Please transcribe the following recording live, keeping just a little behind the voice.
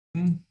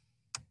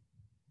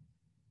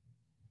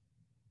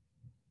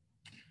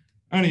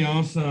All right,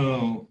 y'all.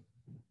 So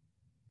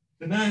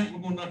tonight we're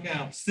going to knock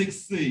out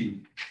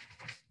 6C.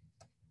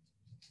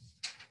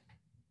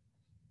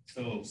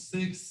 So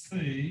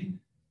 6C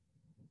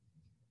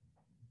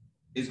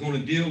is going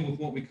to deal with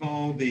what we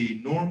call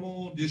the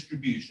normal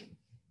distribution.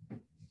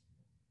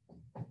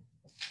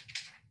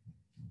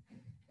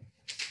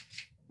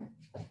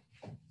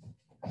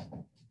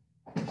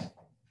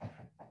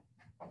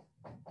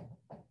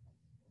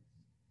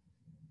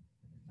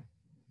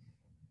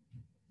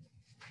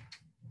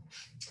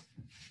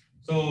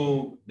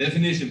 So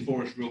definition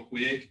for us real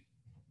quick.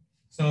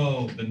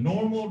 So the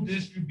normal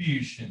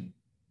distribution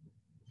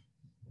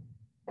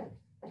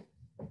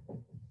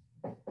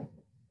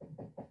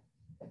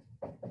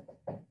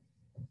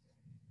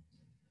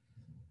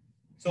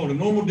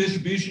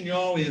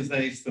y'all, is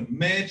a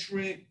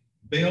symmetric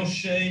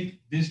bell-shaped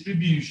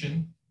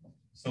distribution.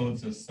 So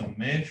it's a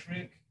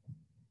symmetric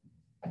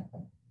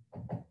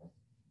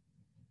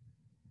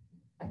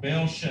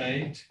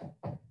bell-shaped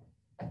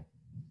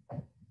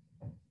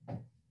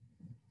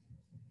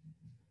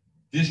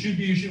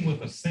distribution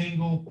with a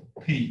single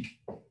peak.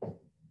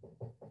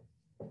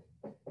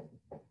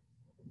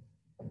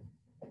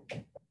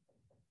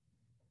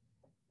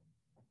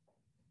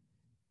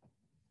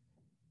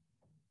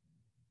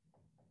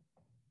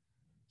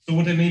 So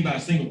what they mean by a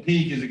single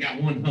peak is it got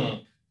one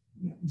hump.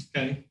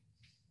 Okay.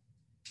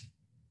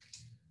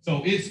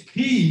 So its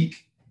peak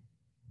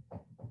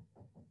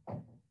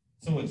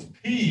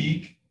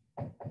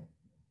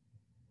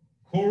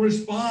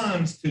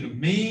corresponds to the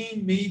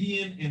mean,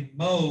 median, and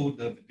mode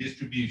of the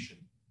distribution.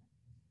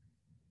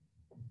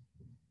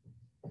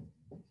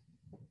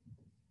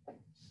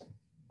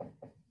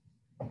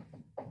 So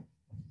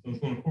it's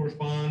going to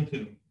correspond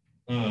to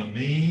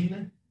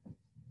mean,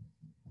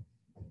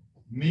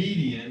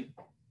 median,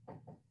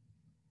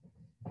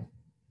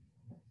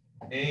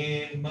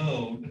 and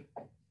mode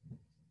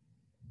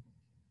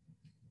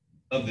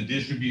of the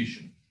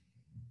distribution.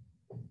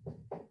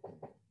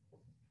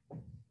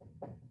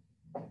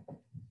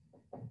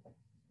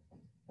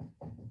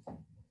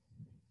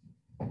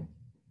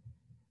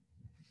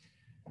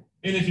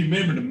 And if you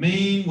remember, the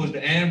mean was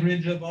the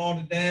average of all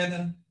the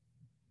data.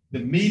 The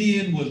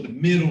median was the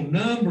middle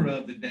number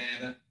of the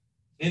data.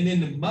 And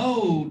then the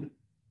mode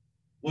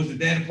was the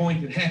data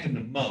point that happened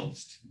the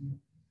most.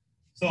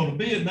 So to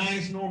be a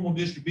nice normal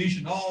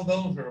distribution, all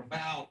those are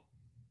about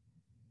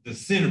the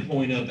center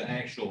point of the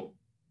actual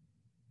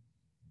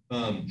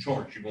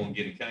chart you're going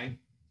to get, okay?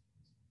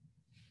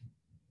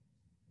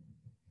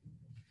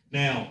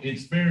 Now,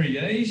 its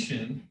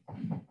variation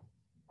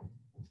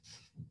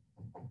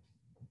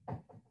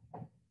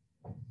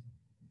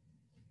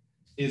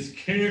is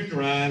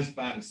characterized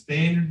by the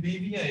standard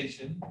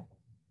deviation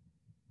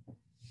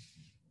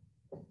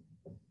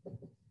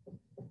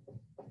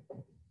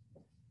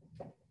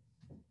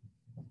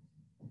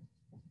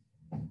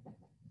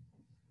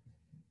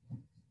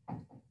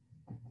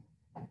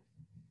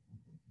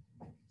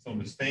So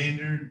the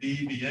standard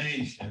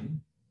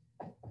deviation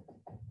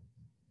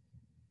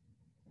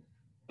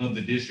of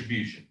the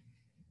distribution.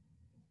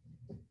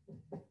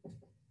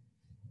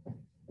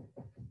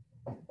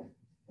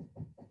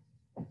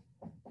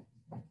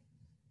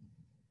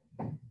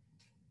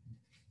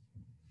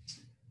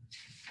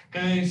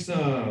 Okay,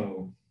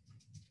 so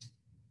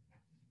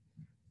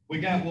we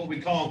got what we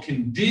call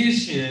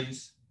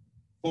conditions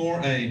for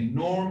a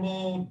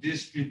normal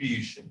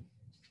distribution.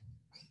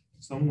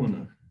 So I'm going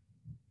to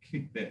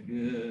kick that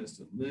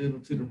just a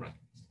little to the right.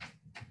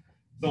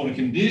 So the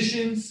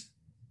conditions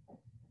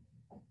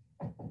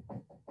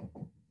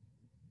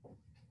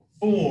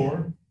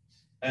for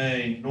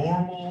a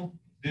normal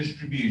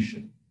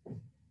distribution.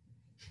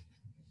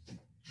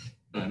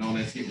 All right, now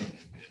let's get running.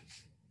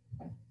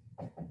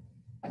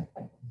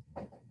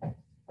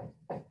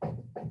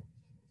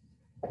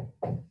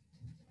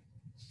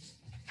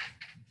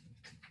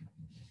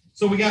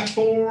 So we got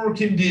four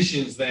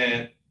conditions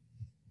that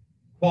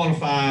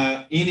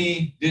qualify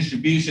any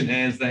distribution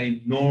as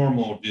a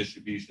normal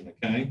distribution,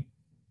 okay?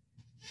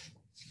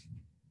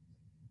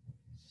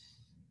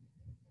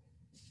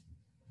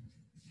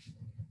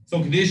 So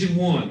condition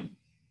one,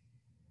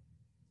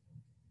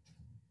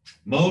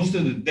 most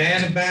of the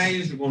data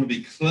values are going to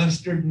be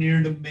clustered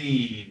near the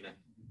mean.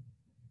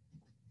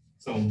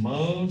 So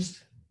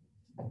most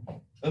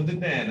of the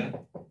data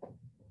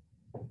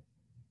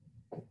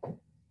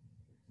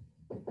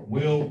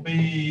will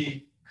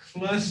be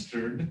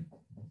clustered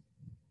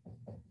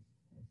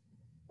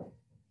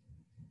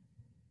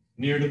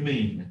near the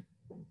mean.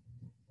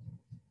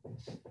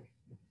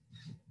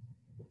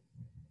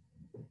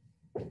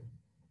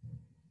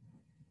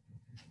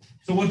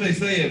 So what they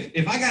say,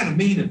 if I got a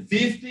mean of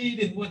 50,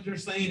 then what they're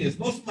saying is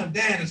most of my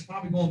data is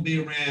probably going to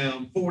be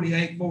around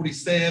 48,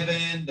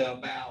 47 to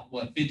about,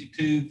 what,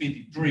 52,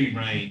 53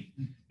 range.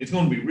 It's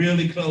going to be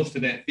really close to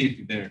that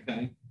 50 there,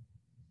 okay?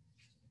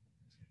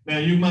 Now,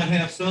 you might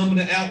have some of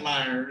the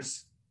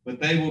outliers, but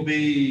they will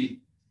be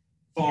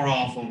far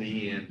off on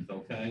the end,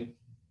 okay?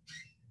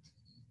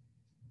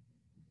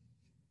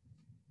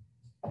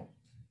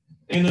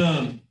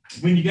 And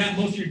when you got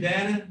most of your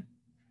data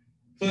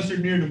closer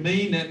near the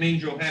mean, that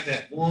means you'll have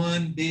that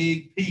one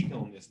big peak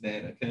on this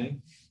data, okay?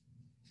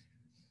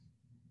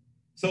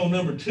 So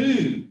number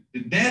two,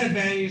 the data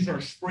values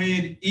are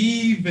spread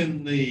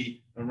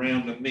evenly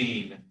around the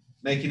mean,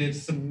 making it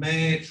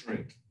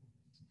symmetric.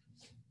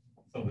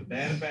 So the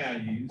data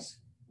values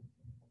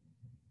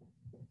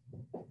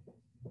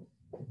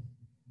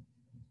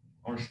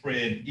are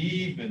spread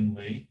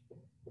evenly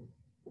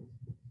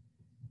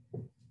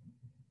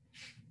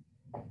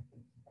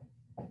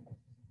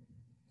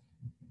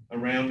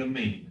around the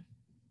mean.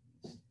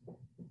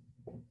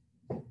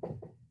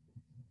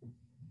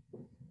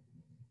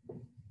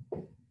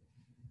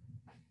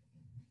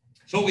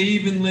 So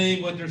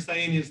evenly, what they're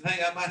saying is,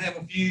 hey, I might have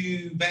a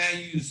few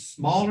values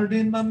smaller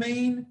than my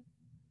mean,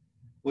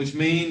 which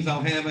means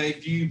I'll have a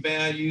few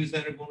values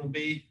that are going to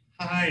be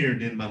higher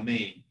than my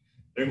mean.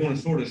 They're going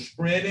to sort of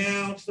spread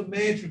out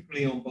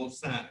symmetrically on both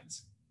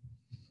sides.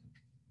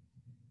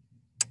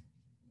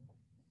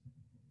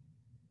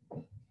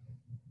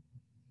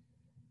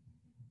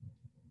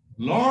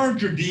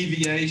 Larger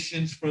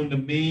deviations from the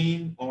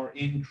mean are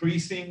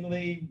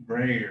increasingly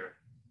rare.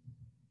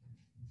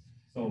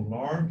 So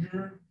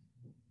larger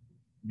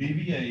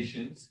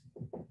deviations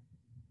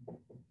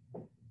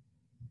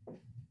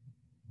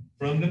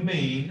from the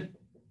mean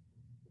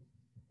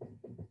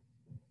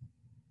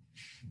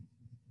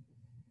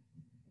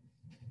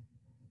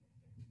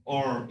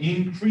are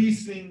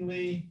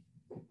increasingly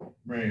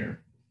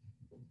rare.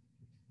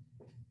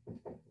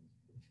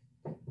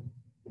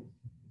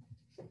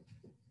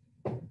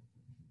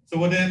 So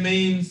what that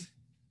means,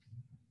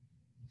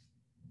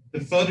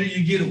 the further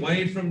you get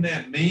away from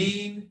that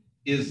mean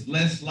is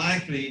less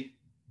likely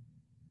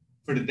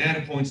for the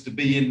data points to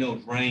be in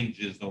those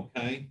ranges,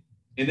 okay?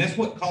 And that's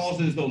what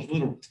causes those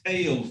little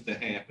tails to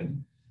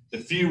happen. The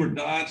fewer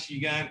dots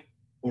you got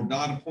or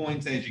data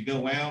points as you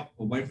go out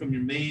away from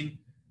your mean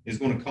is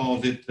going to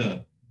cause it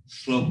to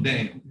slow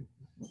down.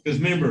 Because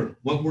remember,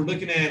 what we're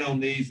looking at on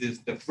these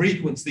is the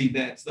frequency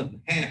that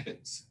something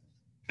happens,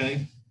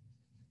 okay?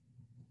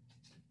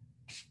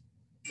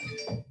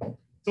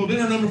 So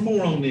then our number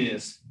 4 on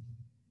this.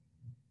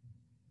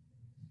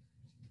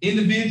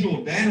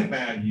 Individual data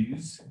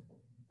values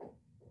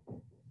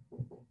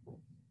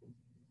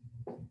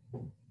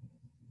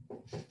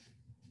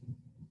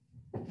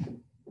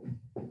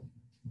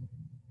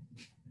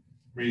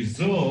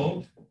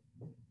result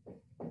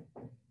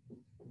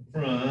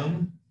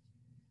from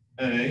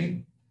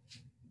a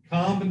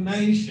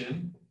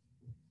combination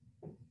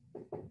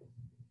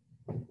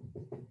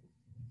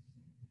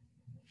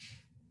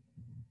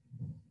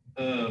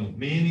of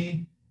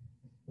many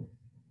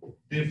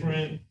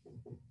different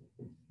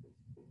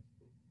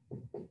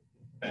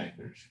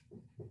factors.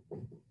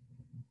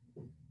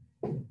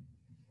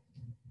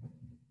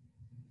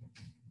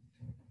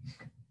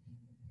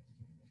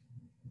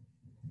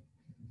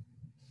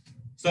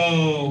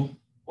 So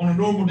on a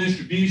normal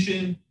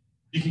distribution,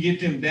 you can get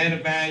them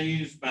data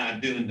values by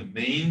doing the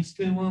means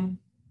to them.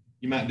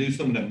 You might do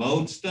some of the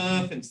mode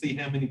stuff and see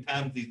how many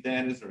times these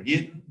data are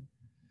hidden,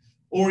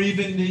 or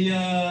even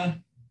the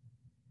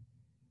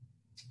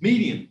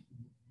median,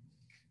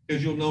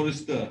 because you'll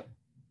notice the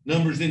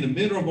numbers in the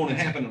middle are going to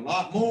happen a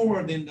lot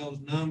more than those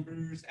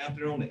numbers out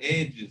there on the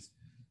edges.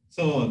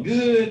 So a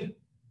good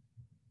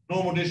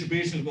normal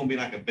distribution is going to be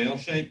like a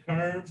bell-shaped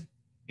curve,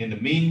 and the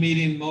mean,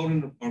 median,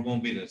 mode are going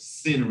to be the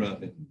center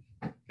of it,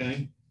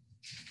 okay?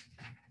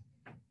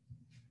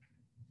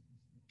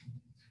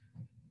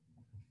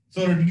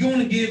 So they're going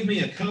to give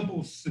me a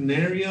couple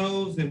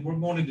scenarios, and we're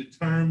going to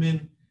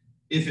determine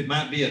if it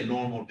might be a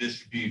normal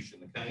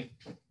distribution, okay?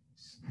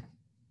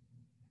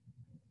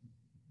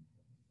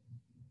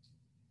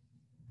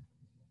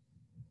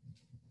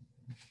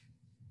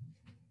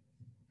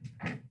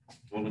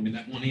 Well, let me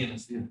that one in. I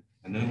see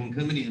another one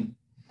coming in.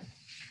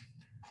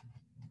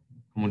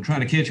 I'm going to try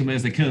to catch them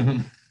as they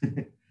come.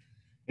 And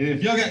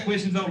if y'all got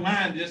questions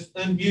online, just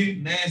unmute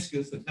and ask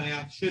us. Okay?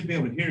 I should be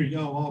able to hear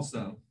y'all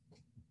also.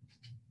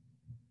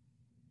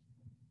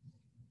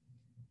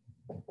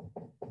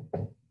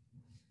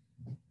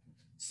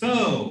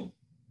 So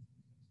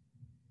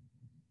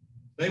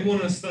they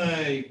want to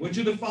say, which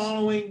of the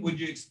following would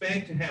you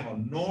expect to have a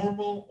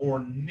normal or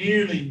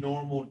nearly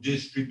normal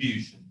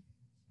distribution?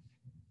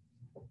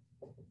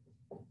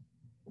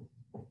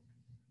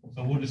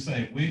 So we'll just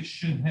say, which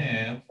should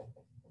have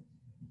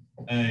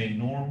a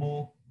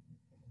normal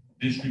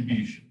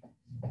distribution?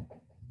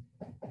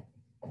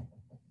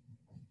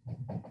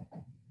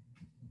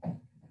 So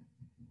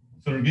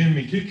they're giving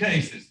me two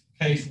cases.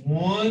 Case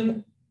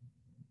one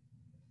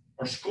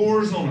are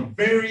scores on a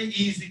very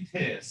easy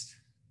test.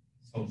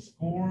 So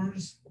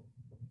scores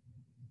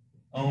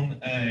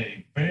on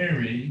a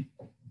very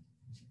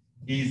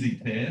easy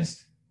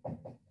test.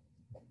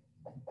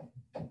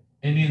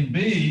 And then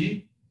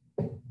B,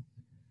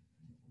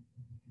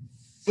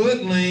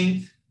 foot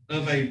length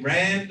of a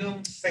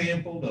random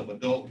sample of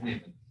adult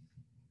women.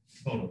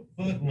 So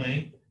the foot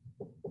length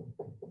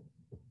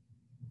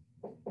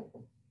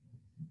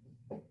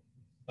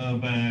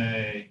of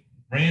a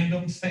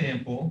random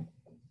sample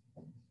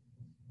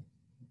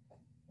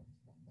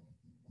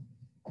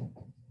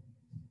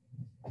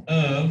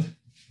of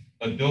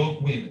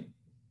adult women.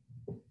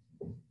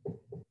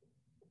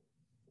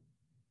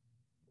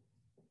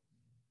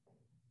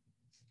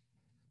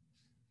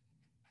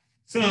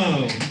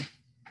 So,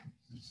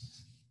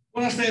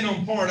 what I said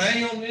on part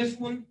A on this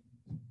one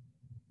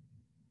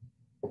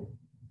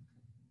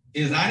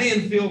is I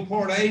didn't feel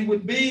part A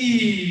would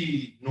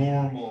be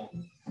normal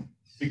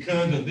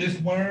because of this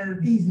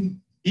word,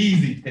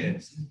 easy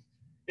test.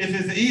 If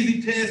it's an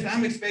easy test,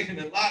 I'm expecting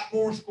a lot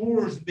more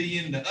scores to be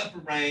in the upper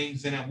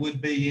range than I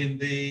would be in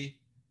the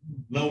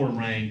lower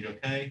range,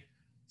 okay?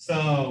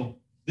 So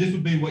this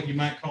would be what you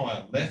might call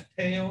a left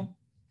tail,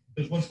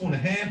 because what's going to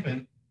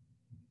happen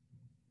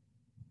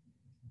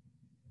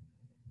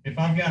if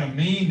I've got a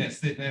mean that's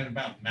sitting at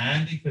about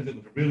 90 because it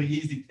was a really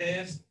easy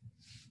test,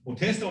 well,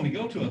 tests only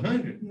go to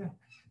 100. Yeah.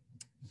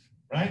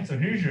 Right? So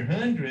here's your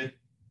 100,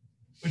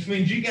 which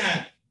means you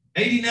got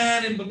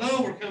 89 and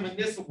below are coming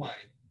this way.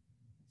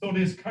 So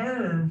this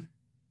curve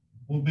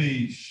will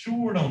be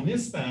short on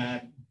this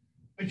side,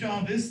 but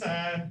on this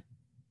side,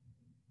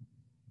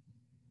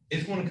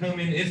 it's going to come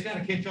in, it's got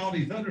to catch all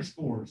these other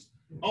scores.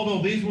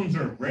 Although these ones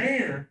are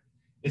rare,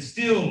 it's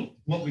still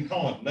what we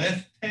call a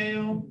left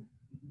tail,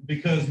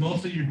 because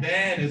most of your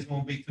data is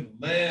going to be to the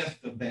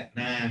left of that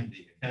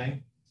 90,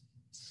 okay?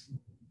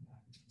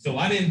 So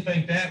I didn't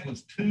think that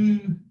was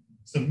too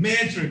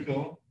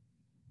symmetrical,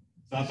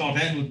 so I thought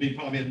that would be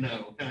probably a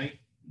no, okay?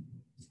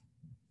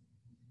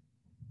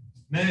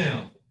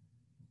 Now,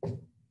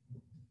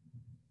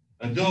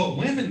 adult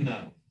women,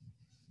 though.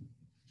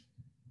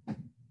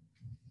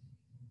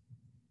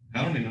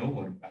 I don't even know,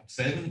 what, about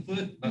 7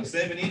 foot, about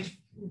 7 inch?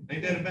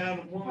 Ain't that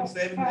about a woman,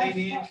 7 to 8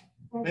 inch,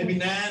 maybe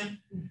 9?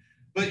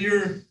 But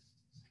your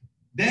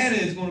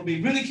data is going to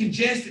be really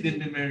congested in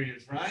them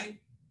areas, right?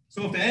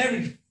 So if the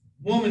average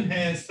woman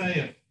has,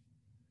 say,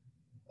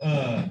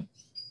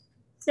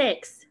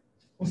 6.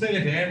 We'll say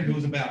that the average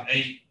was about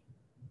 8.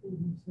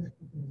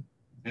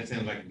 That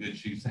sounds like a good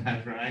shoe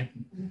size, right?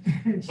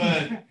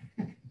 But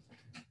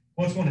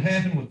what's going to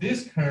happen with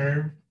this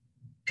curve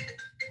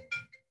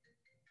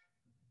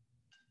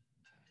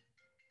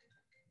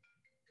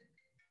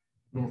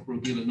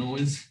Northbrook,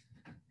 Illinois.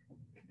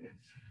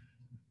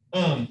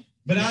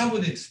 But I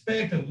would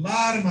expect a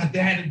lot of my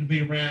data to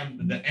be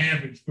around the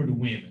average for the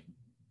women.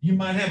 You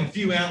might have a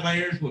few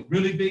outliers with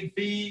really big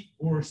feet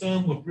or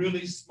some with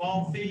really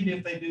small feet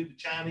if they do the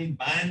Chinese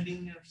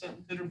binding or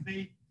something to their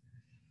feet.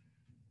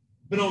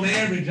 But on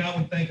average, I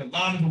would think a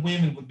lot of the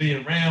women would be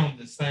around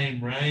the same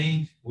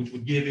range, which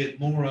would give it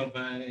more of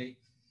a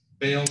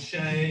bell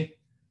shape,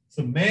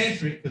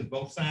 symmetric because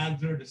both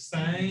sides are the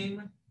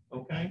same,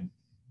 okay?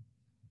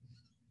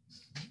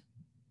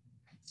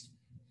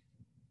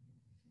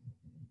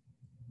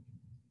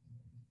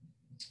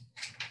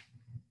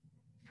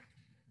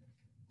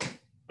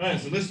 All right,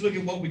 so let's look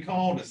at what we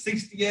call the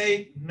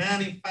 68,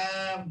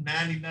 95,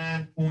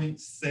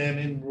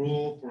 99.7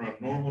 rule for a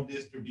normal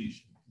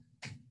distribution.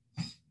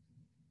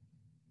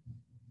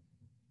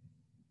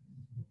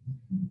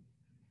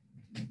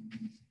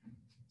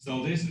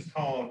 So this is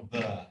called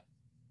the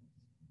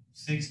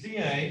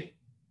 68,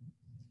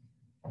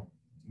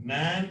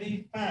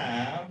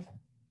 95,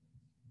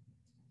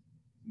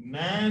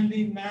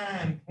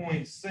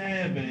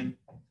 99.7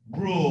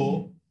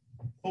 rule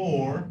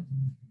for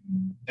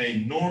a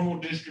normal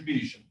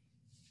distribution.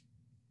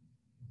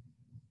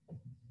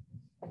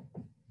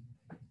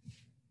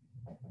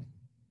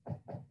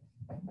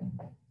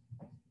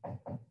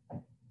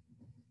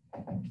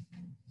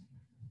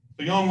 So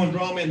y'all want to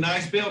draw me a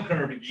nice bell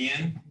curve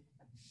again.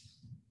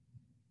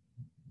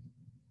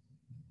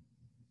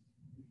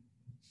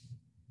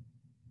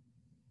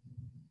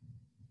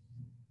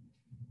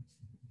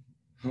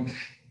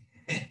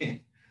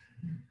 Okay.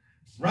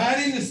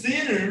 Right in the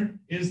center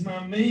is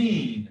my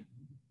mean.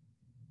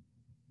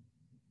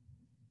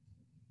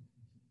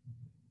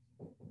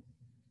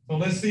 So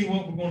let's see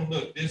what we're going to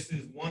look. This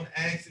is one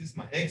axis,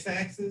 my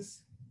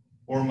x-axis,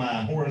 or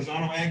my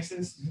horizontal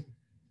axis.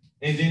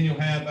 And then you'll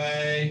have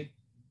a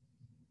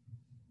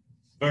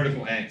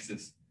vertical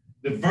axis.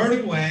 The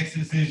vertical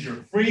axis is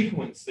your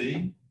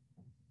frequency.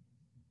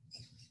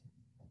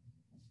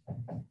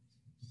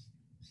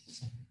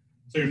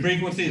 So your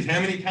frequency is how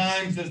many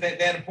times does that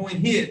data point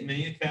hit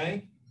me,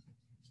 okay?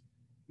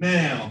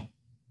 Now,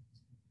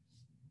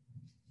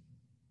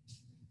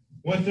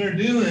 what they're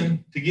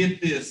doing to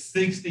get this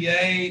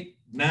 68,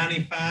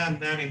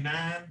 95,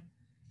 99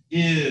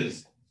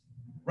 is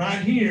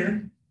right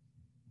here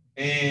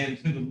and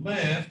to the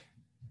left,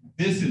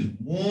 this is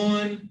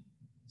one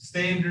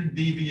standard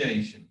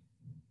deviation.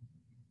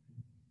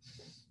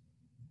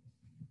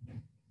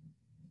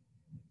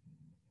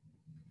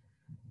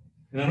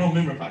 And I don't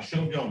remember if I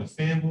showed y'all the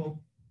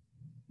symbol,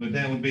 but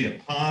that would be a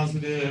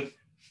positive,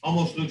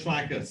 almost looks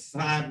like a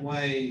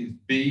sideways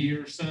B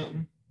or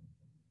something.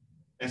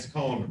 That's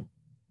called a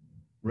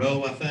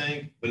row, I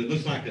think, but it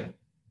looks like a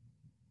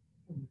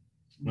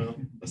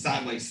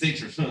sideways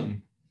 6 or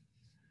something.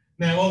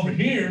 Now over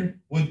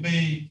here would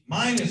be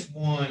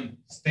 -1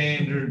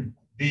 standard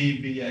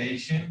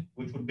deviation,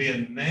 which would be a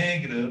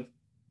negative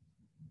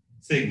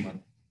sigma.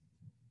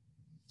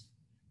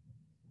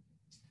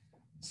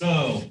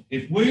 So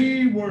if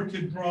we were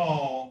to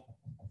draw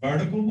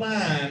vertical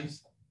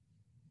lines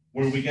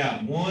where we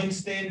got one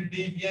standard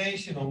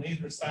deviation on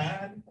either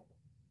side.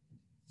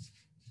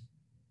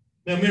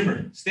 Now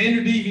remember,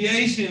 standard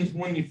deviations,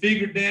 when you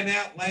figured that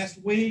out last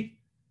week,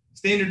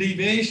 standard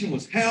deviation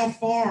was how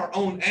far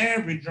on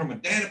average are my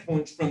data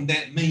points from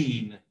that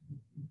mean.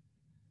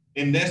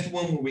 And that's the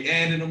one where we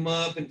added them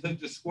up and took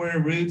the square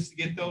roots to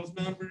get those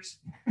numbers.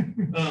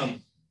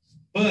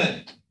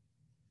 But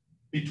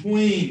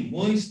between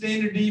one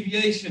standard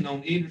deviation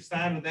on either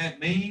side of that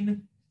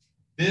mean,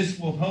 this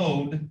will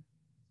hold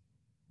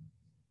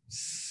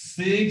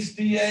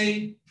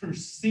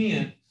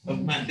 68%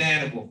 of my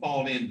data will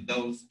fall into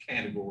those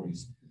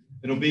categories.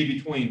 It'll be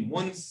between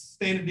one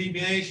standard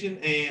deviation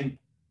and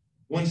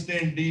one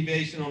standard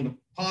deviation on the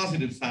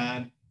positive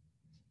side.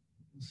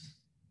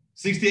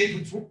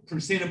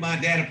 68% of my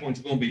data points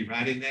are going to be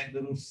right in that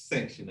little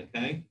section,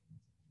 okay?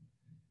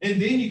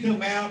 And then you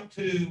come out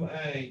to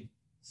a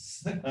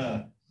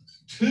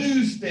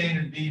 2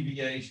 standard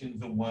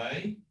deviations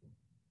away.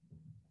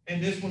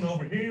 And this one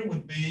over here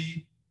would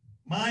be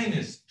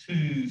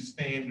 -2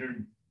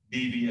 standard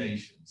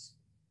deviations.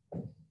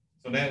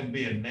 So that would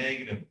be a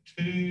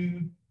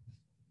 -2,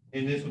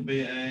 and this would be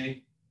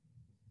a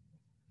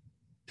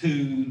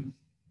 2,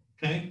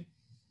 okay?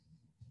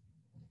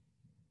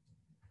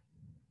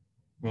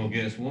 Well,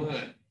 guess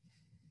what?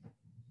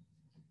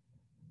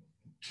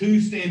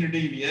 2 standard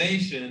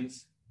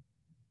deviations,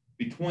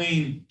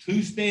 between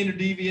 2 standard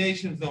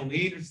deviations on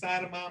either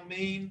side of my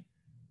mean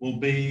will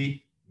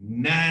be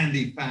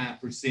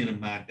 95% of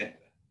my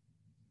data.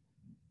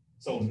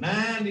 So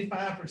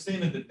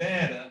 95% of the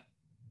data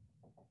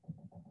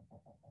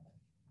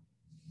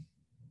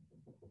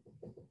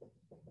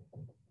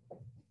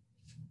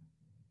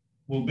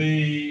will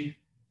be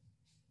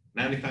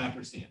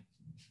 95%.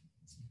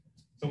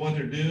 So what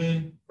they're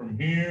doing from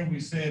here, we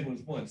said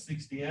was what,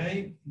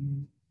 68?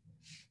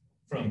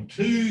 From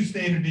 2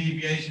 standard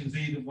deviations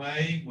either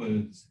way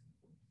was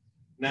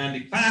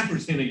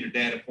 95% of your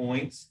data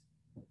points,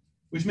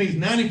 which means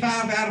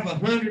 95 out of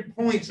 100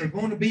 points are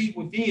going to be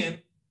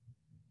within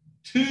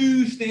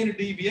 2 standard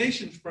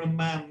deviations from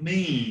my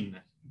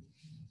mean.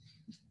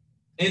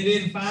 And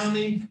then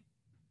finally,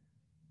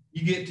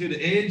 you get to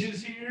the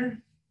edges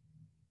here.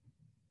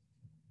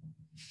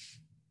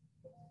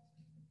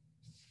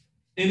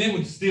 And it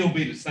would still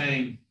be the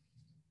same.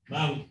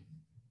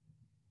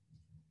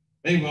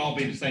 They would all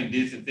be the same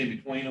distance in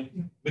between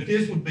them. But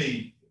this would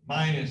be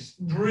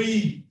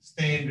 -3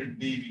 standard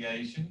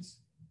deviations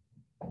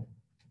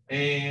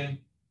and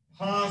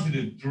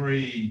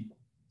 +3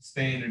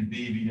 standard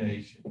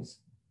deviations.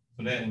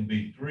 So that would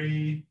be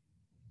 3,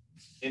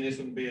 and this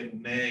would be a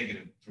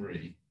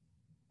 -3.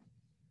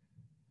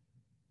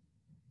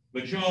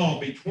 But y'all,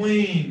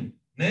 between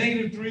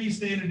 -3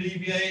 standard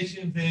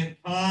deviations and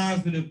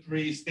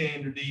 +3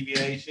 standard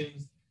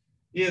deviations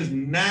is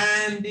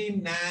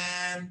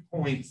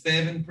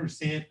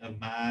 99.7% of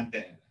my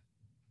data.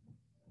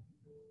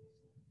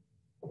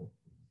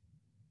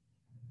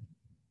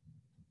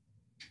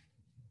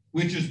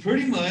 Which is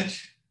pretty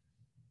much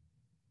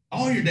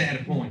all your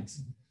data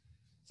points.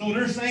 So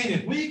they're saying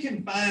if we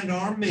can find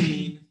our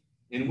mean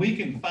and we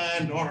can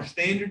find our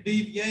standard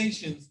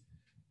deviations,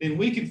 then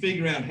we can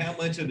figure out how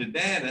much of the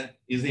data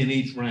is in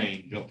each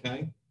range,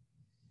 okay?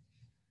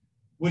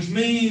 Which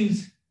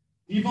means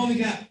you've only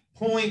got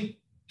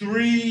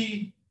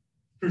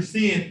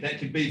 0.3% that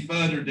could be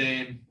further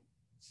than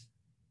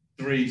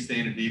 3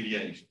 standard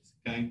deviations,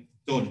 okay?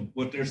 So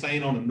what they're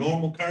saying on a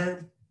normal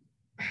curve,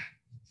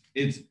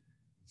 it's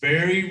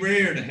very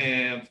rare to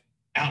have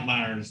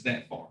outliers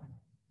that far,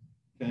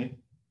 okay?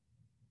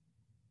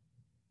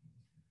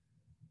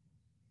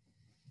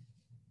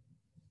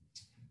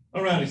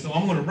 All righty, so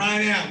I'm going to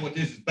write out what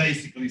this is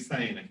basically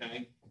saying,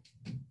 okay?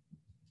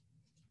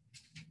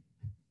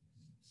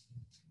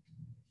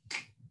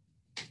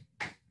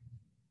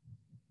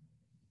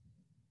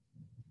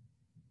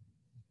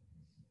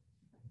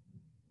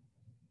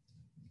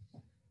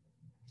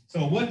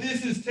 So what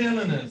this is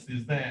telling us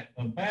is that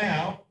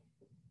about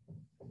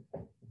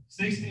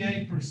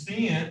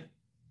 68%.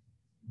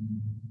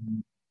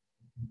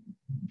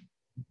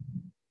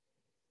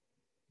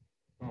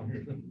 Oh,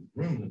 here's the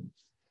room.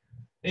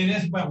 And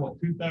that's about what,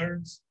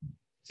 2/3?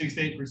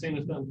 68%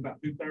 of something,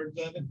 about 2/3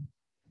 of it.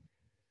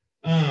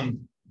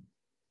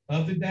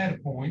 Of the data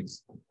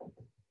points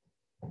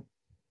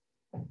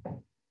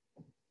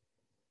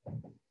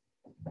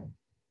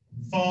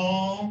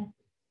fall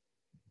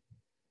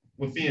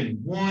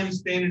within 1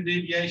 standard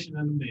deviation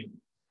of the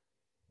mean.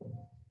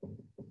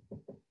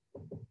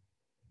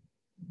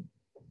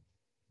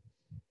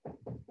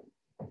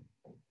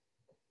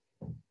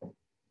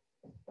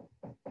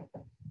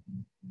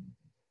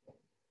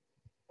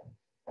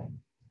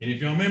 And if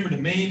you remember, the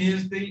mean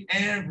is the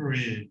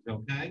average,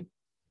 okay?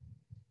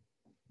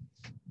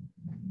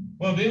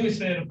 Well, then we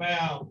said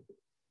about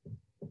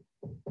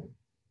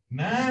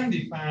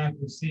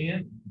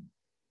 95%,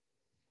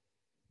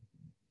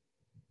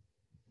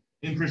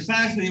 and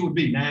precisely it would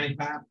be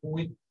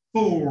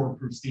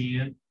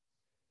 95.4%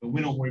 but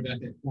we don't worry about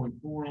that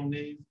 0.4 on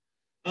these.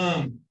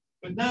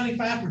 But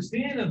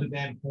 95% of the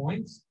data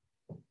points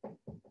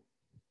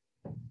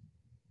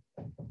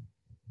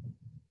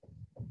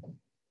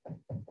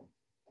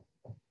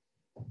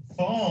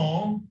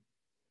fall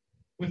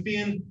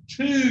within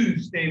 2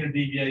 standard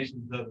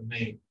deviations of the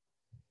mean.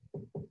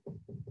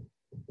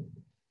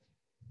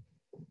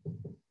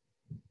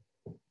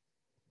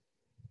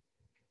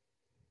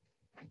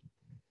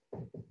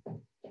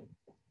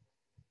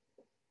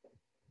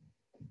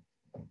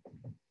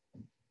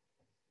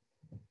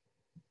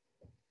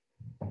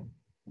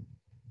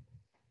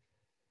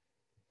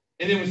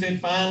 And then we said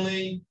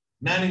finally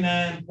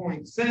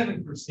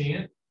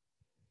 99.7%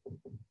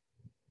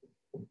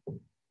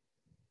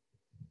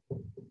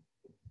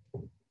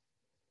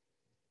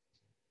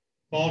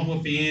 falls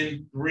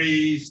within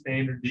 3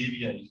 standard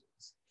deviations.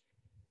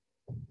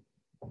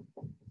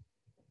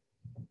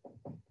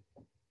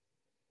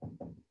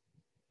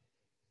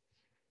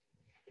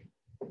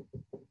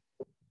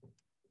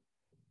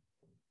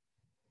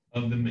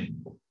 Of the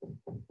mean.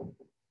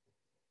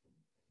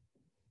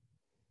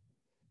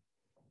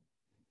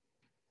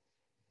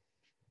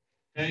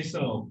 Okay,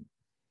 so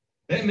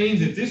that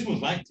means if this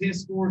was like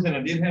test scores and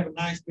I did have a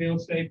nice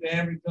bell-shaped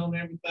average on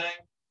everything,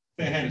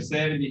 say I had a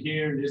 70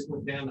 here and this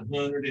went down to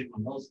 100 and my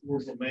low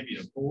scores were maybe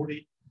a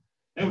 40,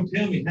 that would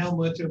tell me how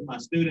much of my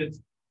students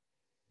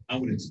I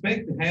would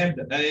expect to have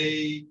the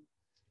A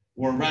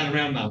or right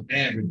around my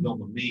average on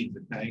the mean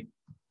to take.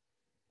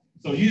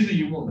 So usually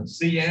you want a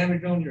C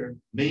average on your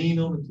mean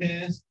on the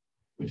test,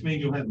 which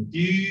means you'll have a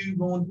few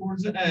going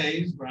towards the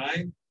A's,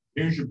 right?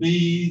 Here's your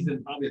B's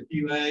and probably a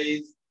few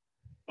A's.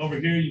 Over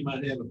here, you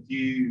might have a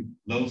few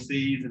low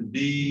C's and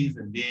D's,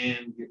 and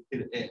then get to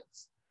the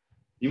F's.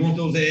 You want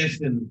those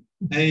F's and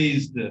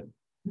A's to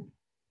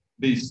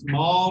be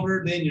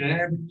smaller than your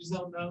averages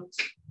on those,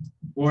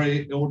 or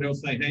they'll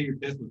say, hey, your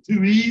test was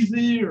too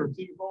easy or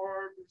too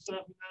hard or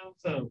something, you know?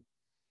 So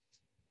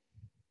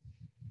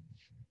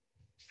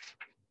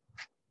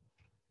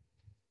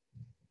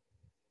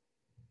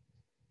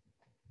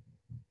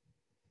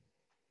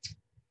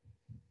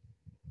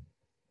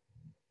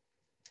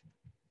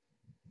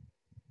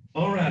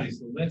all righty,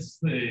 so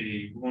let's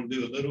see. We're going to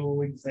do a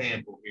little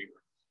example here.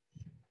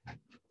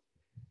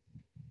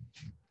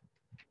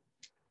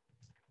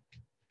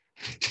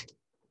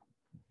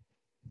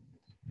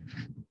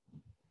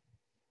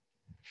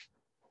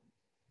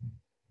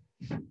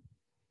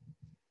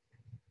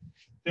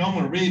 So I'm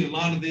going to read a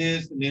lot of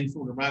this and then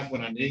sort of write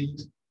what I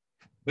need.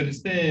 But it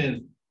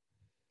says,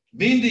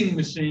 vending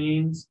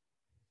machines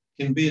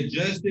can be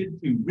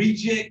adjusted to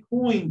reject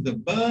coins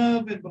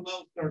above and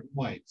below certain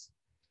weights.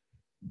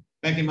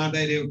 Back in my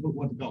day, they would put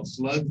what they call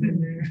slugs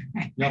in there.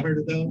 Y'all heard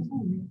of those?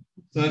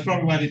 So that's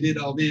probably why they did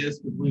all this,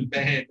 because we was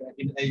bad back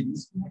in the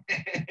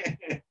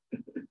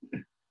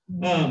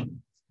 80s.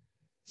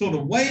 So the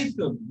weights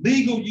of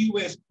legal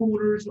U.S.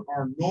 quarters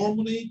are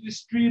normally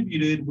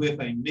distributed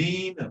with a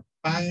mean of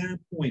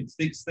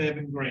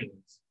 5.67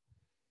 grams.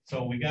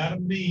 So we got a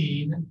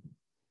mean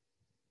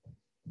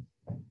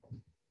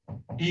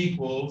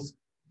equals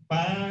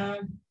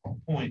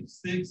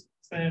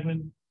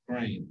 5.67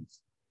 grams.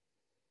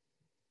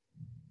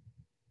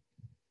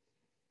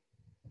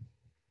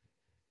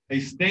 A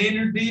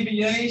standard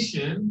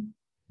deviation,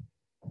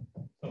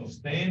 so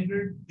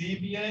standard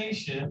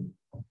deviation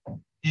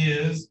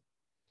is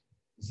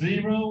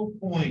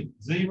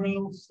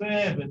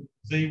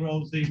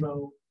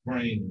 0.0700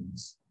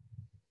 grams.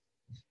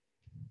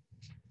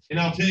 And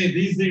I'll tell you,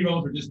 these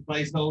zeros are just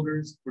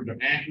placeholders for the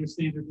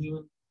accuracy they're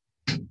doing.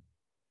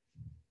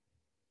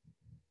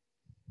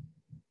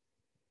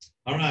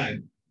 All right,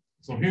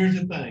 so here's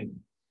the thing.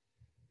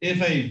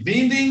 If a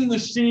vending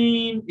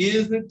machine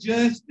is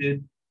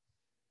adjusted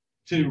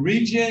to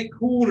reject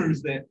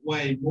quarters that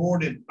weigh more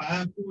than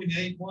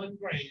 5.81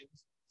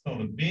 grams, so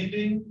the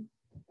vending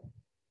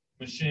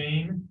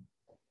machine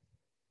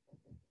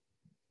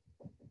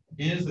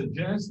is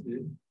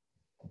adjusted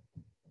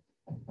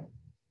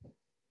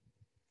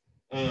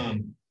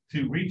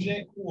to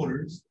reject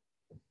quarters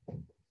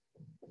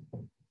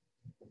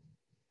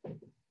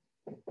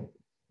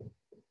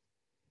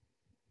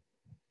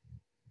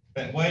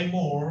that weigh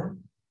more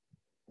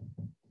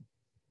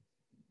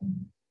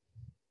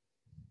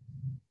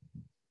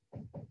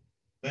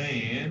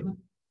than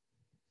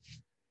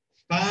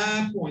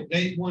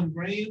 5.81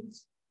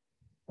 grams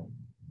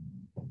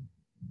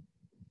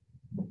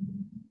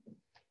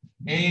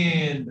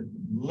and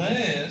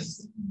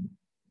less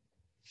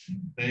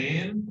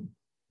than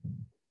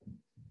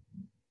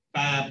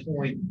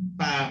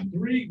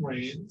 5.53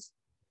 grams,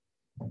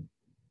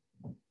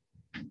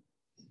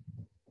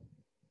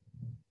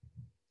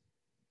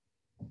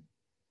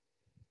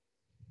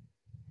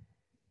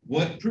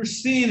 what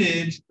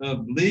percentage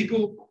of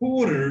legal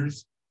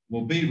quarters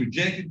will be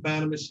rejected by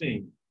the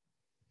machine?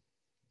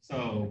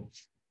 So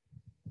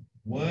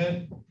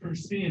what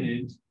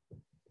percentage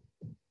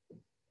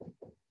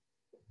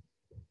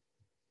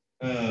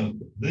of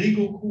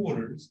legal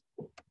quarters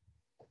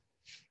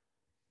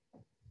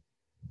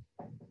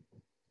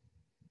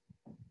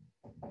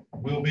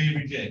will be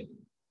rejected?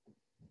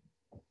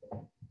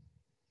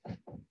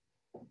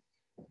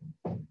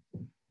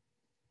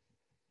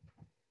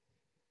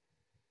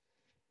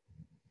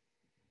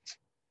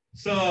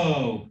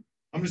 So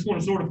I'm just going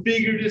to sort of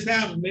figure this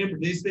out. Remember,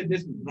 they said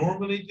this was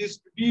normally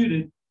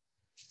distributed.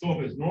 So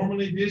if it's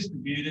normally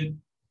distributed,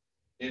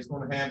 it's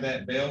going to have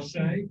that bell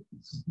shape.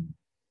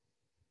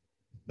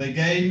 They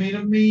gave me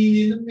the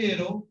mean in the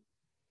middle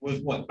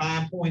was what,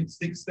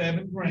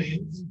 5.67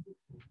 grams.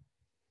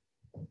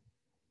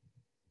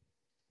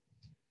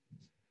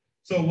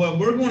 So what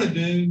we're going to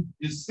do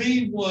is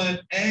see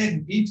what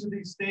adding each of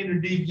these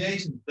standard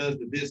deviations does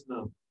to this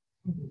number.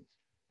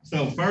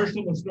 So first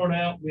I'm going to start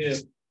out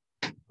with,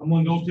 I'm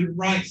going to go to the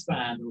right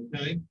side,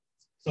 okay?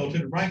 So to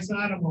the right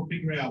side, I'm going to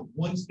figure out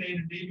one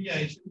standard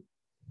deviation,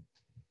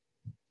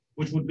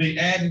 which would be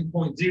adding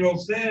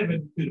 0.07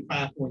 to the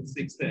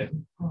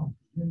 5.67.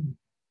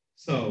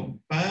 So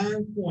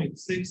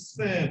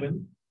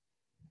 5.67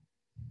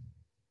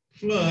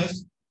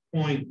 plus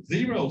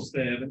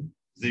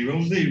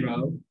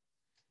 0.0700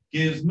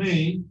 gives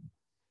me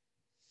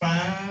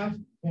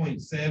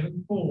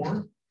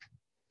 5.74.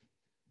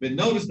 But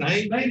notice I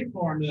ain't made it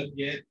far enough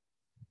yet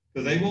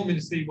because they want me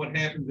to see what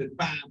happens at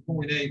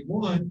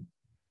 5.81.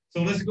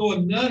 So let's go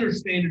another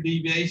standard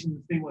deviation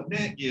and see what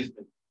that gives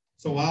me.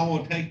 So I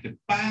will take the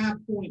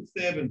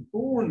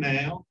 5.74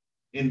 now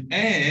and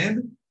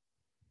add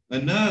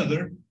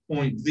another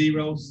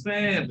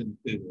 0.07 to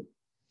it.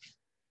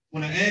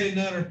 When I add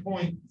another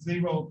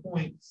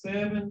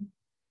 0.7,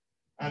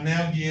 I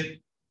now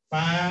get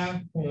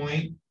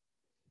 5.81.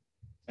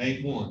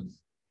 Well,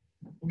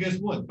 guess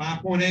what?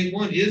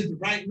 5.81 is the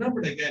right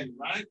number they gave me,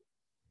 right?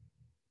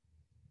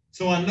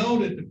 So I know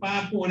that the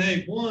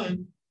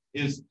 5.81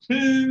 is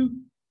 2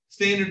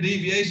 standard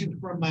deviations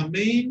from my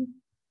mean.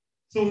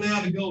 So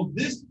now to go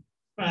this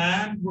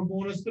side, we're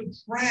going to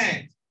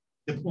subtract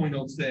the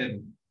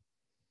 0.07.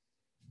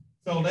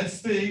 So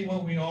let's see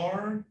what we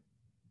are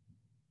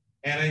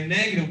at a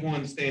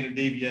 -1 standard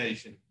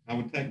deviation. I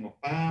would take my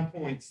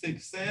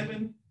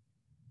 5.67,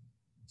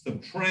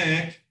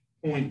 subtract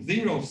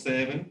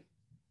 0.07.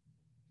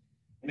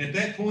 And at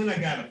that point, I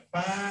got a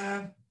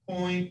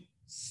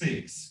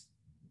 5.6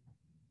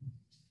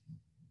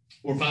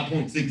 or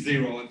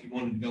 5.60 if you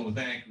wanted to go with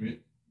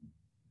accurate.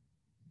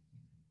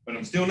 But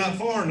I'm still not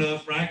far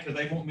enough, right? Because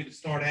they want me to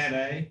start at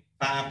a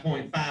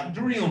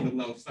 5.53 on the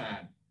low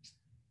side.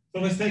 So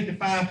let's take the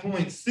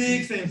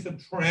 5.6 and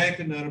subtract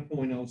another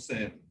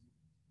 0.07.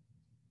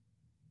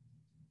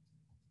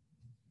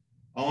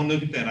 Oh,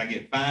 look at that. I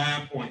get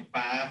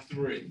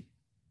 5.53.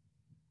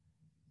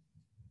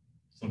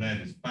 So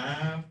that is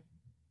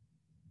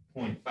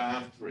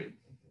 5.53.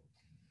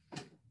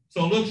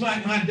 So it looks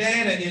like my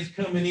data is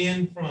coming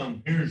in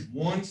from, here's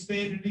 1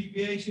 standard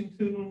deviation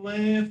to the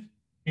left.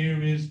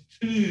 Here is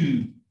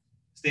 2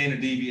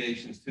 standard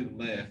deviations to the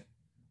left.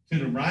 To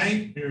the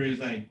right, here is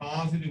a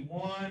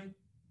 +1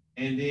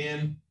 and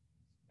then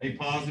a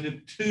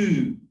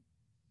 +2.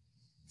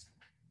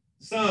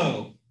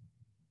 So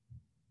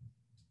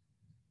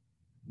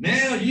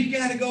now you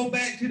got to go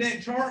back to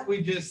that chart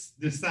we just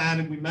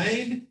decided we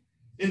made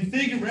and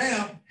figure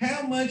out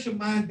how much of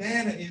my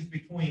data is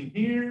between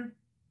here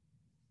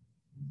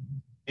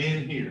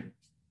and here.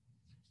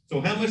 So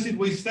how much did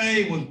we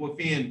say was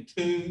within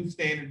 2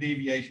 standard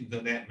deviations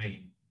of that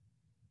mean?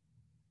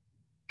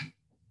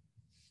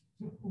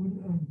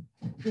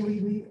 So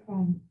we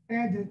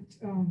add that,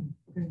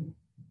 okay.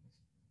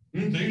 So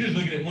you're just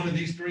looking at one of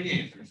these 3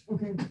 answers.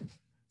 Okay.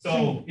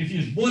 So if you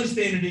use 1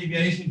 standard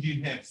deviation,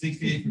 you'd have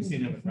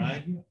 68% of it,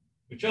 right?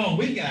 But y'all,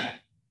 we got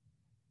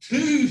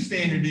 2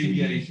 standard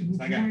deviations.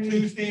 I got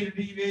 2 standard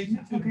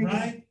deviations to the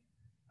right.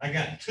 I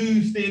got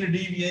 2 standard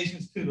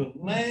deviations to the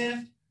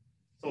left.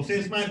 So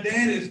since my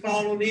data is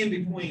falling in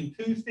between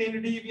 2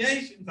 standard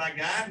deviations, I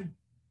got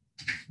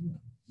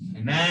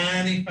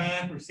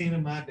 95%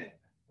 of my data.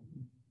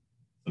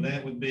 So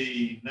that would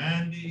be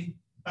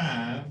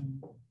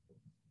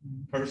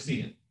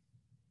 95%.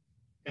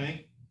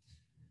 Okay.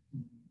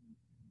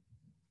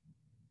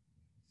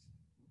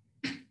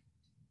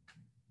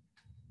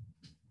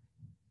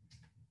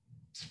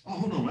 Oh,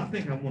 hold on. I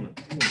think I want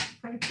to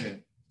crank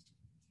that.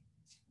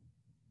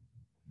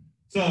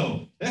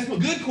 So that's my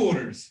good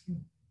quarters,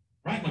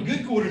 right? My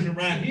good quarters are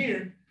right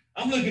here.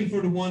 I'm looking for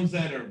the ones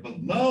that are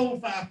below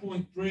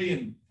 5.3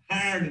 and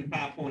higher than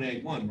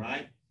 5.81,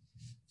 right?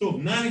 So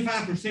if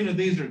 95% of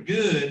these are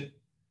good,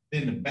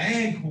 then the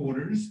bad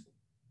quarters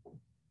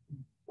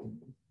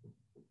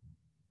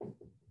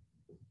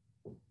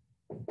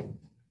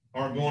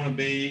are going to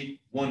be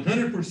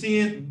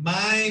 100%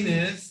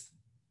 minus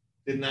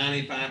the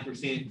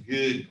 95%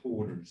 good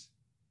quarters.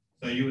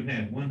 So you would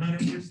have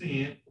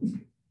 100%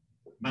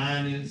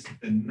 minus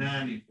the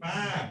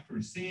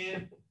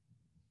 95%.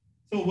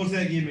 So what's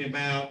that give me?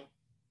 About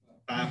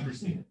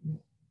 5%.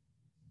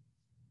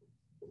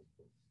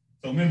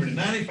 So remember, the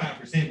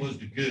 95% was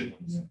the good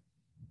ones.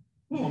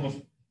 Well,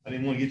 almost, I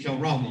didn't want to get y'all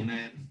wrong on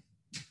that.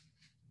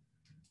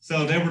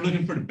 So they were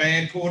looking for the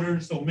bad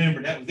quarters. So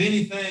remember, that was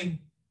anything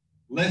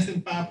less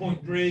than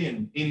 5.3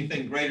 and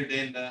anything greater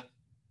than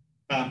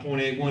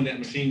 5.81, that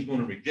machine's going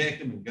to reject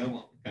them and go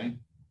on, okay?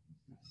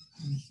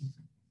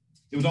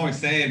 It was always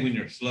sad when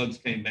your slugs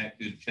came back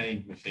to the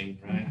change machine,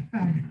 right?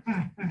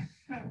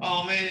 Oh,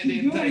 Oh, man, it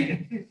didn't take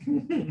it.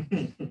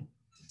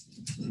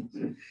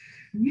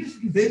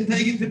 Didn't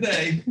take it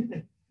today.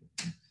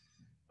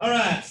 All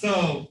right,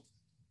 so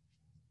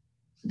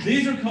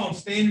these are called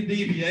standard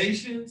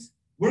deviations.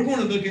 We're going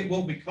to look at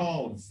what we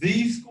call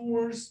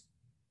z-scores,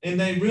 and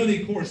they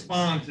really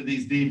correspond to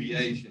these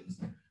deviations.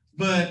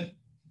 But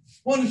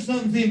what if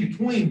something's in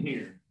between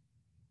here?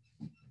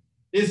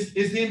 It's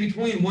in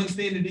between one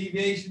standard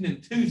deviation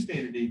and two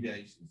standard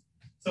deviations.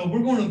 So we're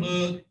going to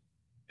look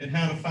at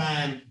how to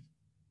find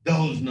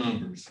those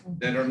numbers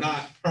that are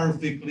not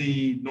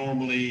perfectly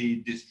normally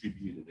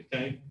distributed,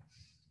 okay?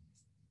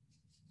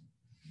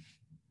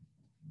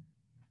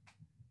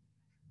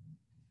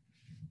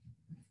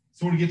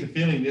 Sort of get the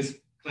feeling this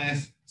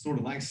class sort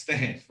of likes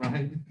stats,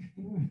 right?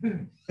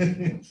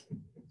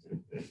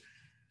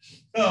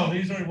 So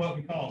these are what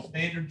we call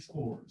standard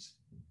scores.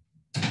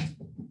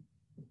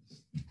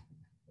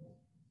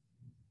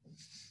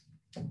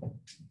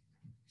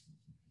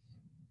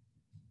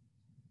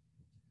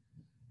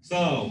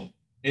 So,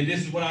 and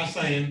this is what I'm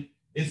saying,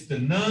 it's the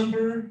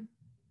number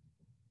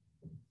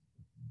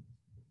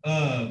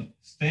of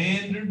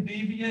standard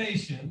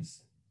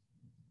deviations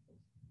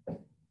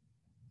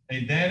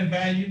a data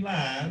value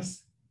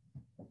lies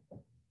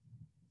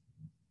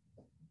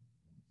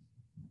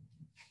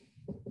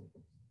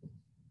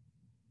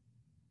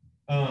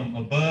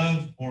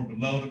above or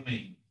below the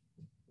mean.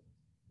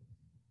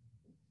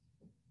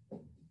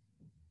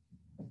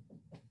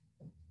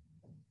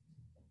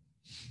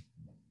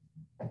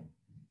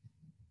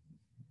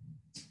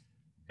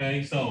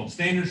 Okay, so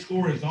standard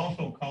score is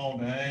also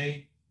called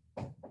a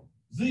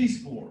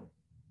z-score.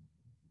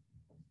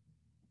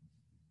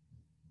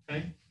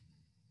 Okay,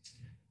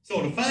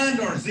 so to find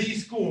our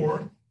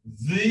z-score,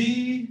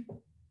 z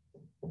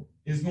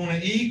is going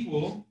to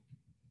equal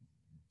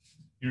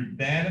your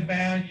data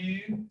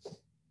value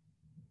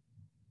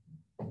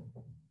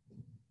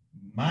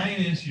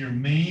minus your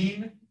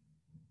mean.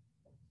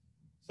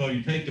 So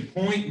you take the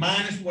point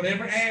minus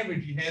whatever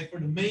average you had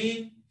for the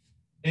mean,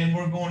 and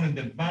we're going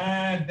to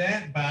divide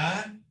that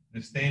by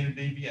the standard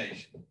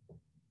deviation.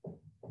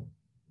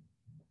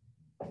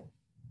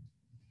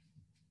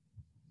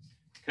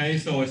 Okay,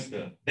 so it's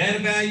the data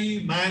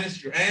value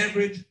minus your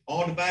average,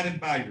 all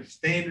divided by your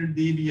standard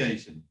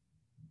deviation.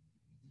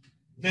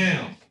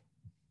 Now,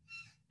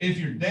 if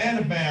your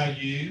data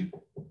value,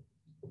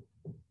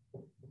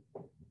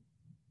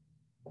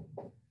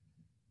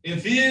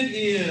 if it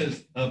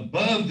is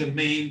above the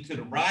mean to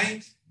the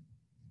right,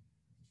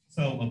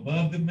 so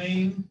above the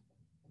mean,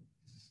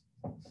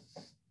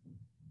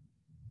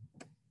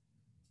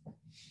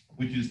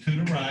 which is to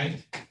the right,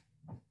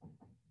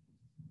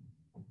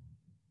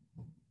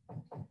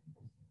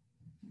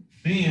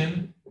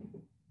 then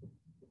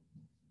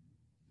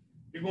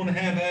you're going to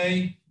have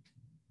a,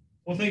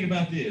 well, think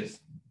about this.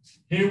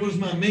 Here was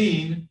my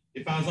mean.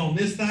 If I was on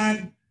this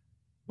side,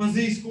 my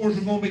z-scores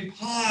are going to be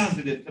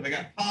positive because I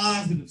got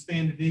positive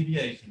standard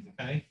deviations,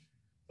 okay?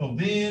 So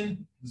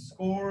then the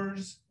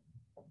scores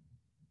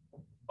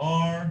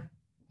are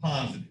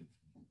positive.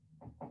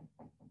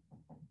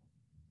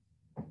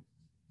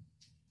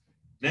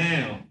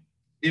 Now,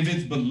 if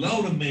it's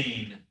below the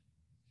mean,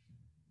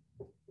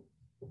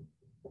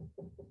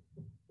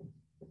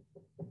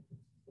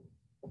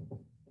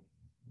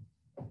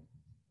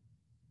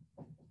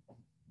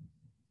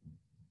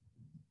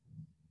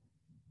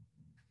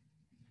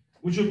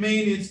 which would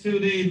mean it's to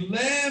the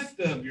left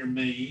of your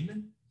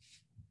mean,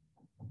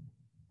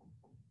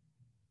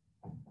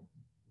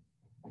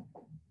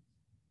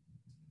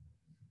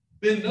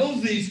 then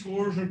those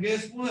z-scores are,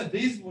 guess what?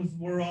 These ones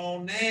were all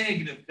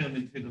negative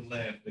coming to the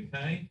left,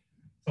 okay?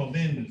 So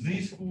then the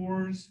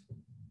z-scores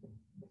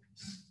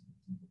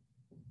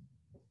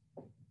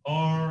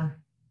are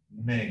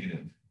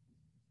negative.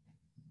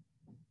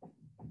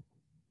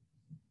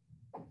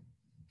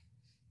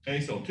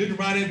 Okay, so to the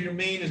right of your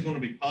mean is going to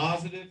be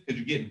positive because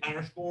you're getting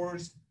higher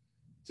scores.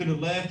 To the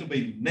left will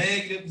be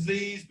negative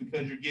z's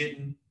because you're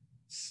getting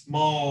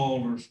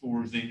smaller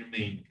scores in your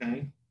mean,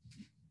 okay?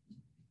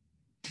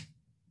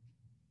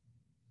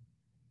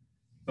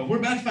 So we're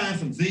about to find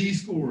some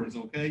z-scores,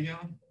 okay,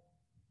 y'all?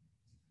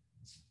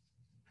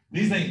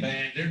 These ain't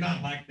bad. They're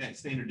not like that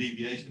standard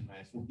deviation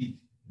last week.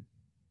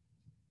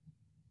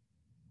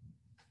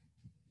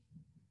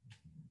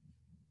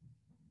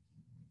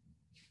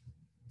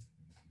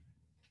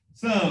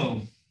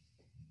 So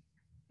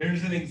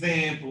here's an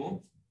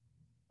example.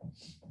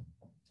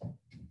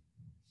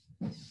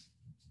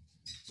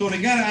 So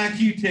they got an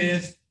IQ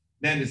test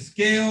that is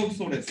scaled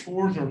so that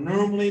scores are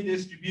normally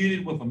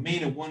distributed with a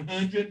mean of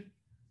 100.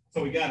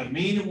 So we got a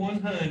mean of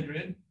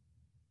 100.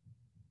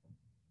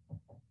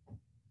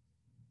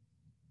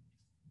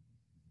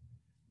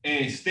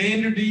 And a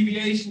standard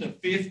deviation of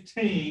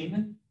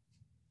 15.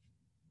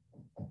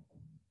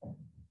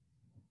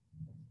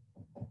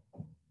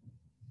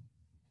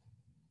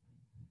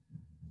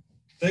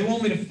 They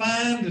want me to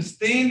find the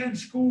standard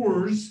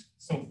scores.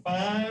 So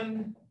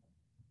find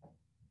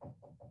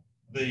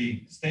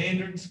the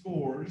standard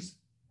scores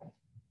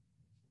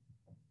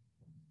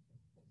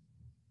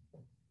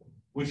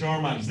which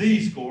are my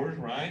z-scores,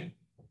 right?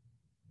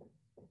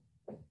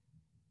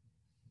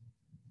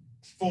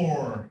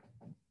 For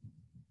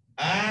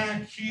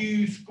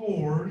IQ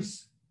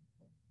scores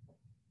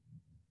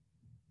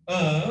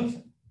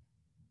of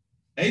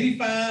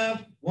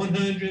 85,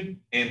 100,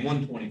 and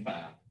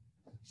 125.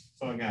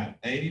 So I got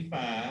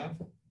 85,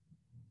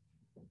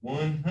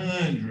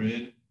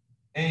 100,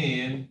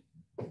 and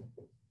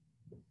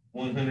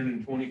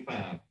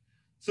 125.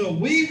 So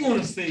we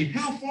want to see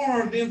how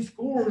far are them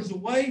scores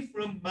away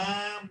from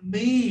my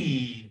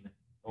mean,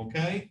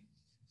 okay?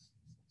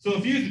 So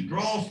if you were to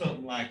draw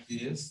something like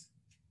this,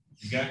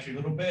 you got your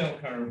little bell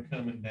curve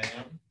coming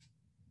down.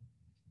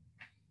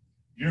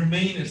 Your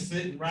mean is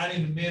sitting right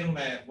in the middle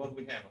at, what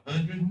do we have,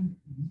 100?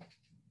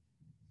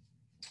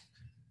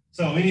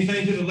 So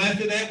anything to the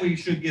left of that, we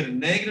should get a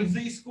negative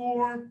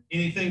z-score.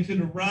 Anything to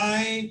the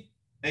right,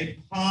 a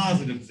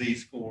positive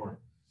z-score.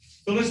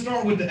 So let's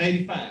start with the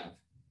 85.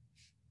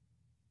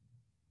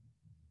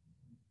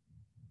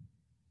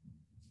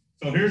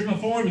 So here's my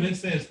formula. It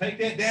says take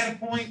that data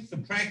point,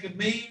 subtract the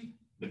mean,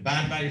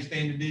 divide by your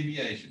standard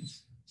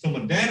deviations. So my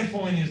data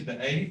point is the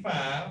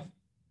 85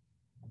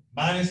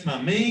 minus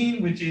my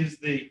mean, which is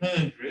the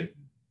 100.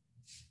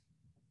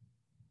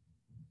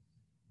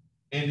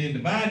 And then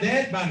divide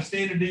that by the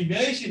standard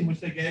deviation, which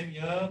they gave me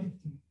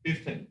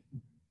 15.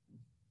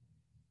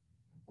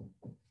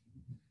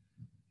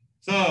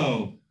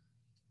 So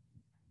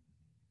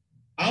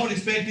I would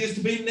expect this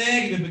to be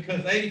negative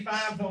because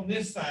 85 is on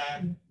this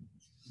side,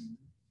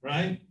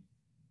 right?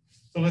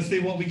 So let's see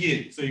what we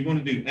get. So you're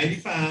going to do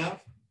 85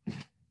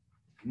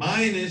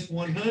 minus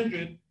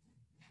 100.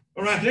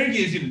 All right, there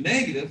gives you the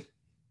negative.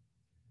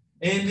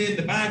 And then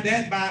divide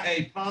that by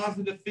a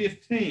positive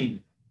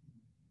 15.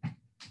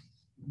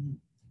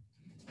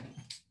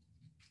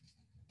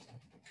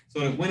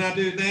 So when I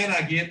do that,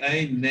 I get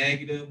a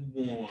negative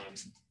 1.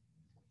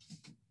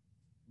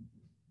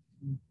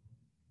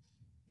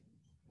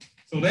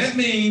 So that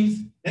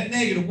means, that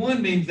negative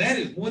 1 means that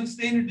is one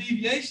standard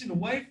deviation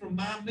away from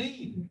my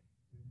mean.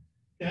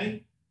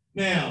 Okay?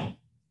 Now,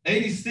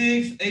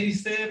 86,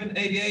 87,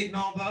 88, and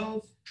all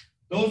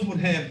those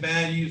would have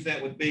values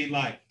that would be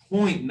like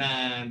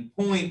 0.9,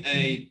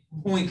 0.8,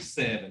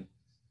 0.7.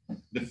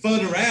 The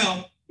further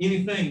out,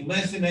 anything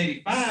less than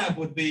 85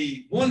 would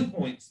be 1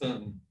 point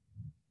something.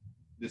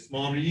 The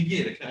smaller you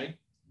get, okay?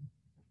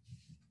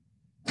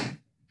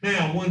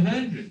 Now,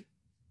 100.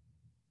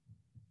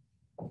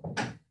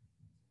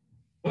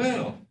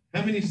 Well,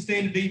 how many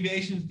standard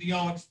deviations do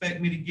y'all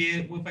expect me to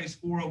get with a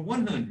score of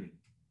 100?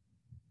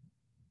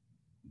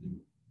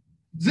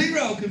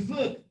 0, because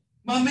look,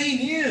 my mean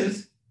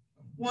is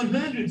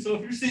 100. So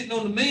if you're sitting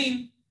on the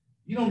mean,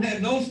 you don't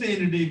have no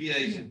standard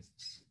deviations.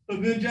 So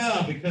good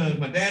job, because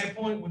my data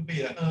point would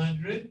be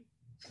 100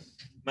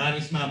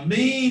 minus my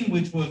mean,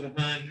 which was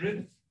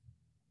 100.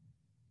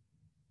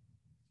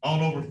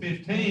 All over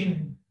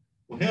 15.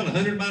 Well, hell,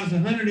 100 minus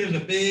 100 is a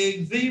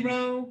big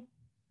 0.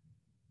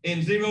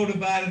 And 0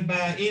 divided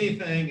by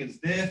anything is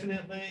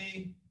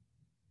definitely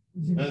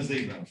a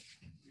 0.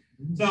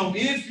 So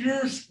if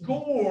your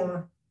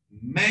score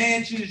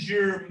matches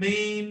your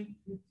mean,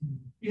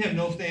 you have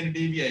no standard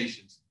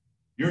deviations.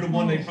 You're the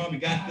one they probably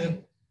got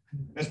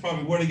that's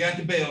probably where they got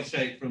the bell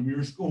shape from,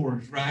 your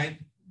scores, right?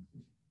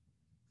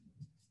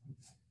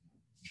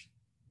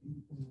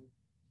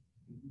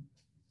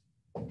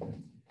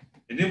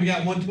 And then we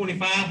got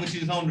 125, which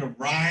is on the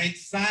right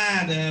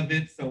side of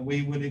it. So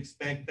we would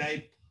expect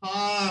a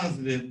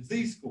positive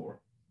z-score.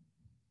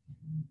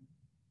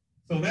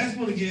 So that's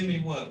going to give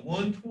me what?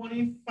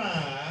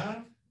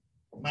 125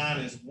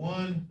 minus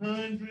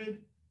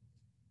 100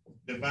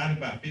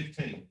 divided by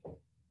 15.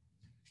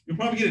 You'll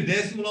probably get a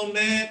decimal on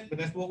that, but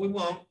that's what we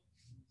want.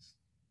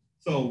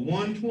 So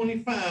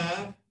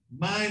 125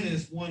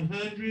 minus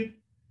 100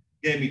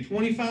 gave me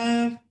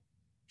 25.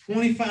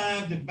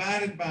 25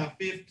 divided by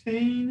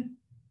 15.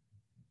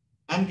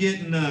 I'm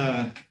getting,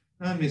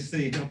 let me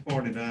see, how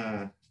far did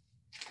I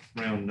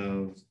round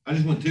those? I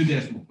just went 2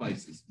 decimal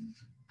places.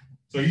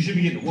 So you should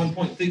be getting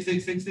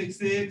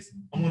 1.66666.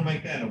 I'm going to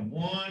make that a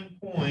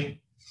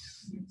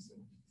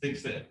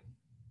 1.67.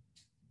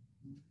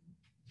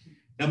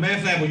 Now,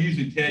 MathLab will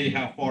usually tell you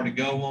how far to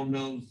go on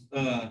those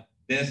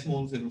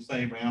decimals. It'll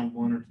say round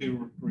 1 or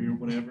 2 or 3 or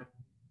whatever.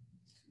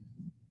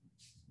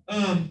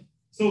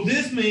 So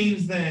this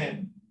means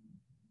that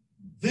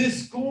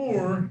this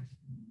score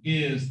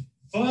is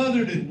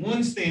further than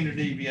 1 standard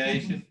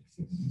deviation,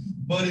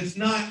 but it's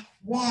not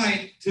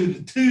quite to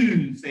the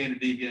 2 standard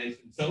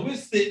deviations. So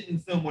it's sitting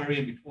somewhere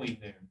in between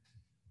there.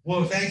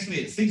 Well, it's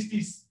actually at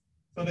 60, so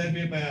that'd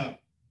be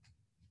about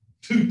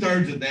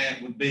 2/3 of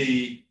that would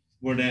be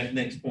where that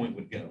next point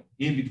would go,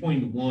 in between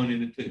the 1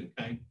 and the 2,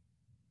 okay?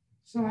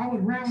 So I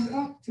would round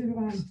up to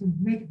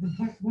make it the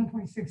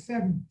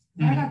 1.67.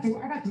 Mm-hmm. I got the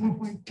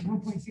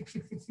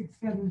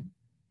 1.66667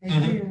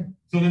 right here.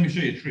 So let me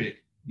show you a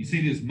trick. You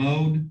see this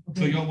mode?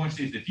 Okay. So y'all watch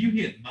this. If you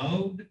hit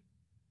mode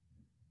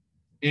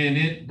and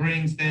it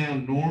brings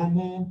down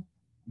normal,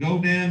 go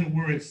down to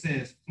where it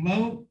says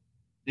float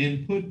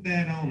and put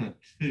that on a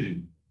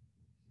 2.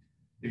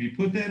 If you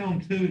put that on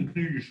 2 and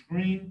clear your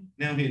screen,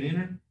 now hit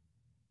enter.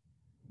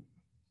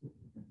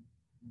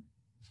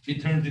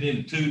 It turns it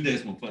into 2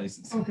 decimal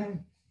places. Okay,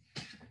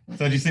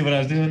 So did you see what I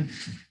was doing?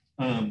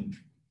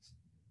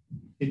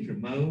 Hit your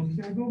mode.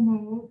 gotta go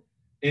mode.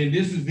 And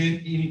this is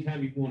it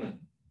anytime you want to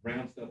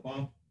round stuff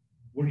off.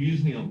 We're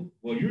usually on,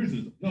 well, yours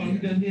is, no, you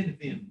done did it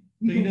then.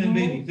 So you done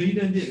did it. So you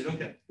done did it.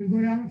 Okay. We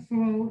go down the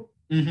float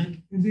Mm-hmm.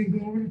 and then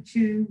go over to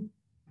 2.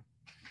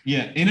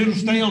 Yeah, and it'll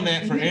stay on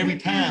that for And then every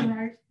hit enter, time.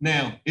 Right?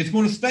 Now, it's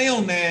going to stay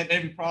on that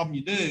every problem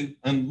you do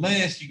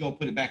unless you go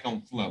put it back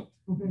on float.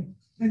 Okay,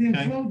 and then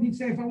Okay. float, you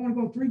say if I want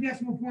to go 3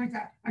 decimal points,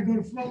 I go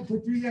to float,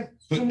 put 3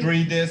 Put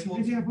 3 decimals,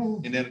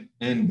 example.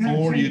 and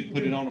 4, you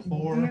put it on a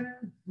 4.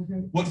 Okay,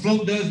 What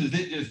float does is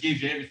it just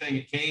gives you everything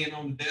it can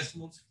on the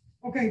decimals.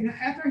 okay, now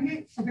after I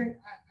hit, okay,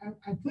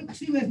 I put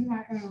 2 as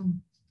my,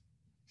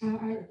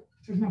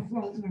 as my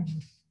float number.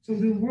 So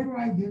then where do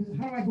I do,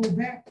 how do I go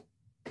back?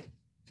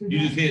 to You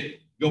that? just hit,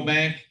 go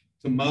back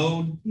to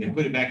mode Yeah. and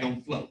put it back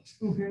on float.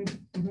 Okay,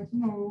 go back to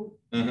mode.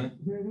 Uh-huh.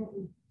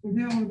 Okay, so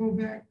now I want to go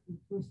back,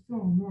 it's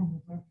still on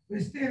normal, but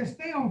it'll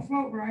stay on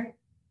float, right?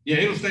 Yeah,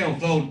 it'll stay on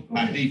float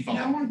by Okay, default.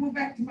 Now I want to go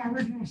back to my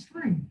original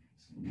screen.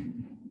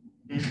 Mhm.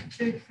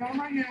 Okay, so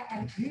right now,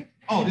 I hit,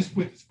 Oh, just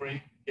quit the screen.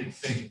 Hit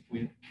second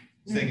quit.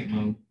 Second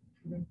mode.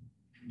 Okay.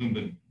 Boom,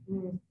 boom.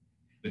 uh,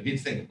 But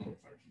hit second mode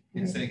first.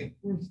 Hit Yeah. second,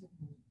 where's the,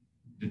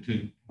 the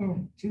 2.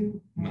 oh,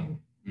 2, Mode.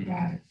 Mhm.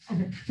 got it,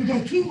 okay, so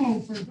go 2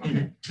 mode first,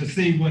 okay, To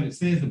see what it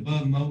says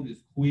above mode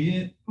is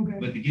quit, okay,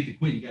 but to get to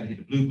quit, you gotta hit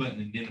the blue button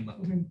and then the mode.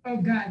 okay, oh,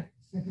 got it,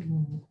 second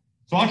mode.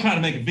 So I'll try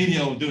to make a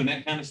video doing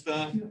that kind of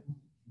stuff. Yeah.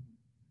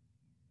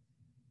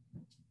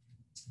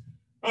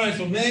 All right,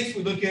 so next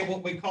we look at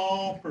what we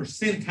call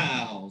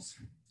percentiles.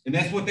 And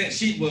that's what that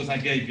sheet was I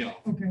gave y'all.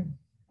 Okay,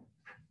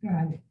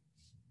 got it.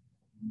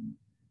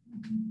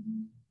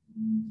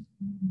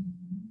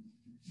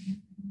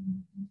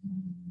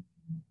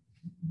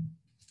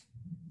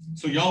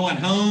 So y'all at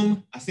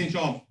home, I sent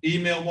y'all an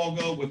email a while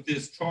ago with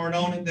this chart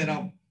on it that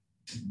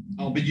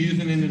I'll be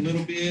using in a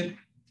little bit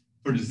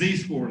for the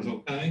Z-scores,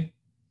 okay?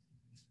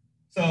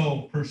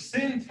 So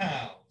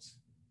percentiles.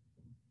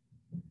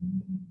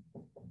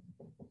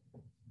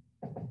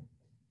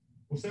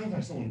 Well, sounds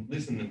like someone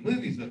listening to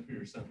movies up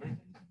here or something.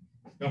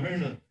 Y'all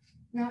hearing that?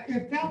 Now,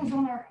 if that was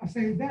on our, I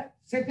say that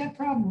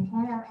problem was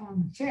on our,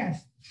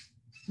 test,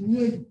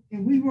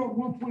 and we wrote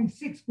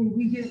 1.6, would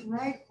we get it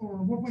right, or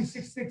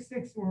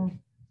 1.666, or?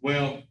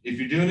 Well, if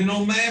you're doing it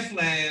on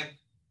MathLab,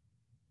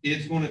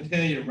 it's going to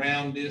tell you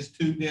around this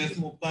 2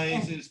 decimal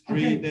places,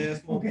 3 Okay,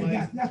 decimal Okay,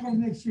 places. that's what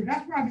makes sure,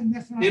 that's probably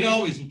messing up. It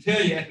always will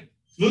tell you,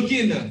 look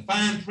in the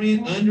fine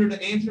print under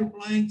the answer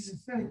blanks.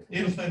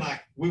 It'll Okay, say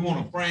like, we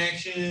want a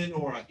fraction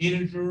or an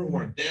integer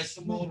or a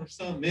decimal or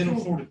something. It'll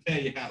sort of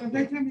tell you how So to they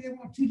do it. tell me they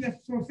want 2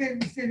 decimals, so say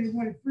they said they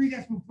wanted 3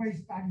 decimal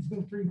places, I just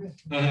go 3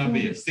 decimals. It'll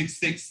be a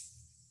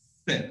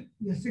 667.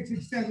 Yeah,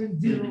 667,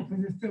 0, because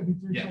there'll still be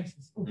 3 Yeah.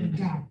 places. Okay, Mhm.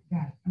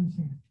 got it,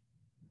 understand.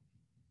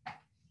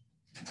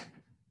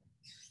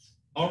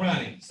 All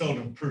righty, so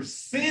the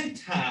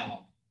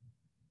percentile,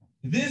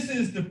 this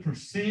is the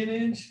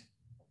percentage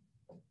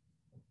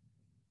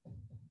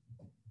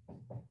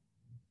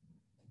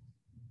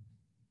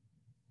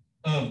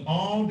of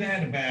all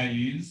data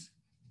values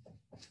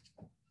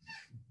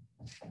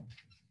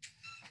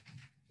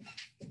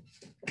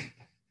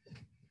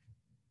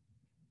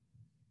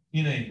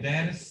in a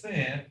data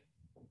set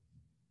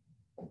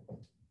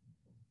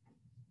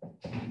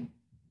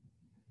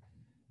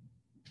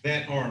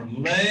that are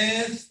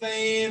less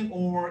than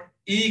or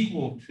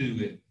equal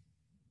to it.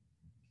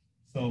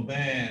 So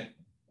that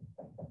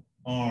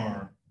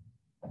are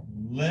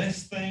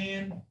less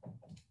than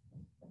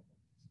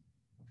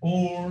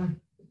or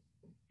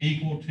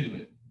equal to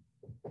it.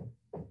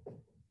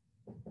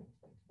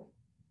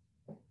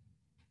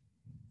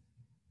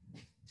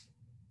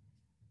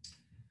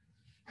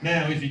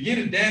 Now, if you get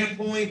a data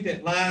point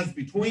that lies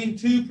between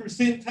 2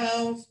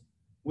 percentiles,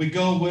 we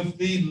go with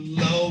the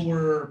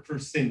lower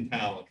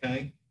percentile,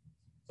 okay?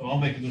 So I'll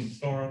make a little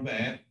star on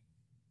that.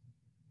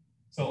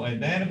 So a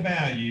data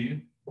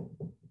value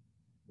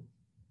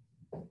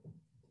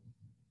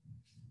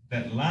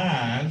that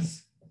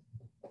lies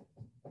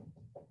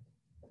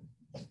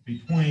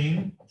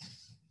between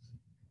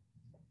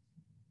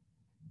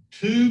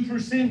 2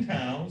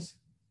 percentiles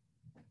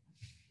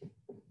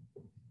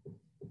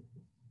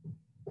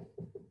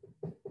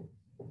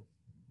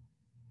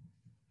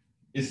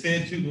is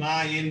said to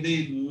lie in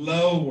the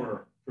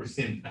lower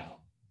percentile.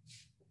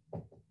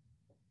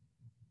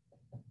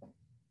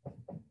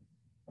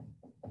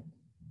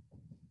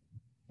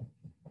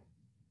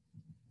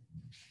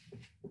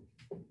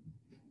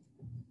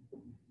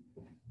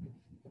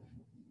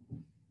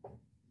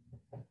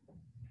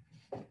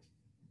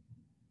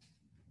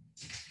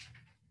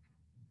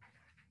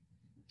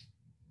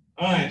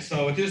 All right,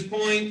 so at this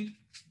point,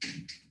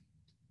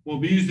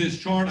 we'll use this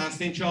chart. I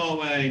sent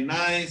y'all a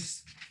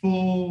nice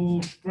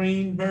full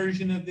screen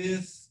version of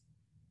this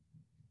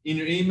in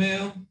your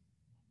email.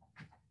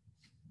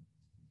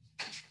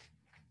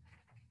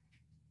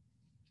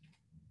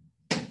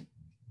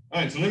 All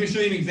right, so let me show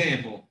you an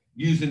example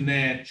using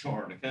that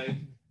chart, okay?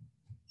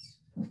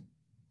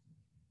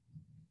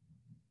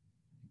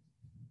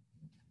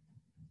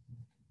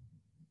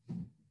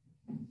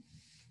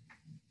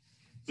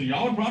 So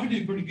y'all would probably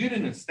do pretty good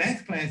in a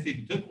stats class if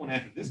you took one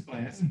after this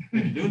class. If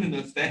you're doing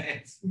enough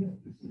stats.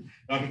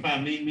 I can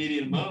find mean,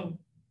 median, and mode.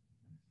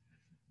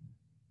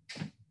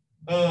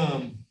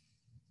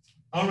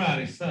 All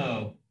righty,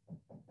 so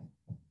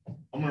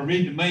I'm going to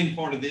read the main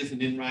part of this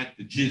and then write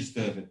the gist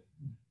of it.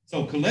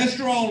 So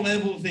cholesterol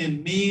levels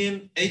in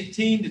men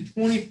 18 to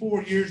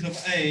 24 years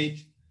of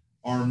age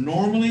are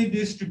normally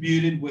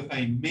distributed with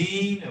a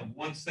mean of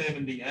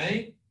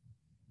 178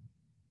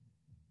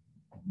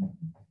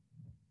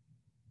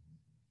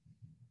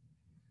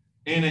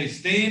 and a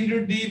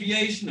standard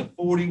deviation of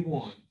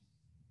 41.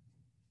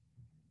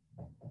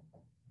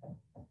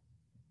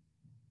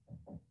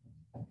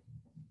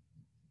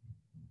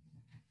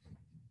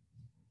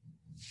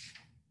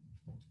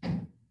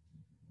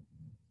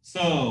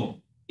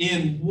 So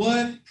in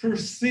what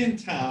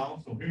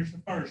percentile, so here's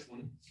the first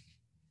one,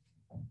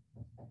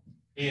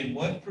 in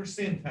what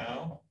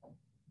percentile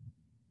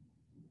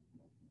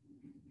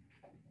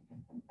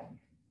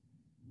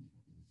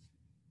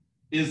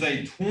is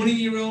a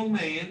 20-year-old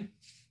man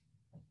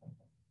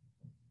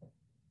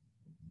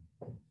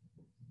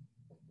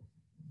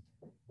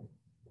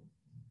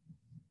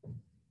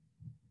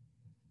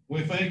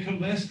with a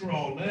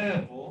cholesterol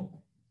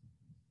level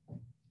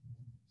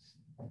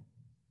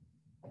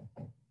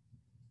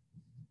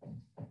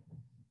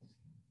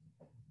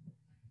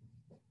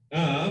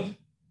of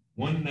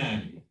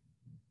 190.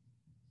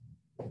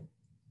 So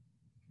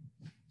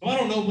I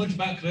don't know much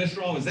about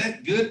cholesterol. Is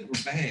that good or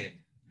bad?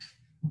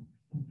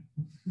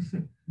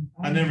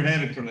 I never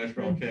had a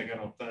cholesterol check, I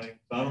don't think.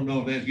 So I don't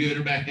know if that's good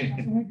or bad.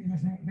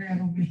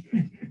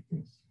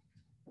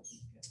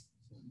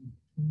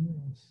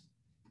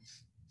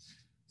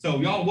 So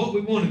y'all, what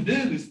we want to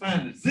do is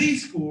find the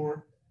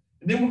Z-score,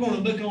 and then we're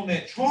going to look on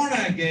that chart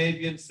I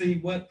gave you and see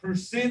what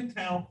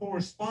percentile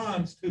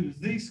corresponds to the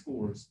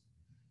Z-scores.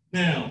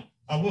 Now,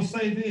 I will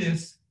say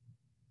this.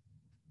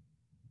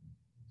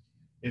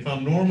 If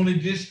I'm normally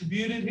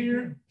distributed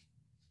here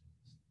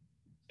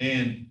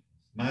and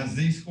my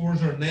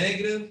Z-scores are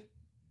negative,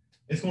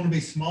 it's going to be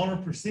smaller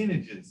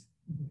percentages.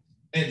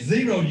 At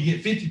 0, you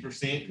get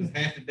 50% because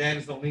half the data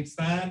is on each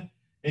side.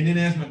 And then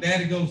as my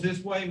data goes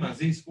this way, my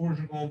Z-scores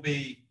are going to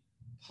be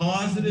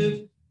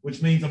positive,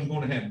 which means I'm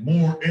going to have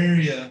more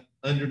area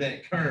under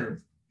that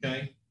curve,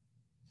 okay?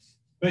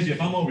 Especially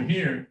if I'm over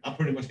here, I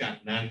pretty much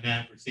got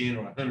 99%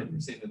 or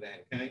 100% of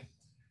that, okay?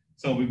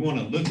 So we want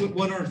to look at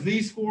what our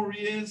Z-score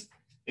is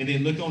and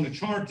then look on the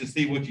chart to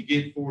see what you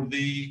get for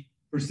the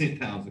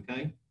percentiles,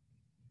 okay?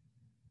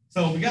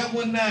 So we got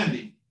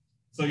 190.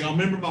 So y'all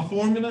remember my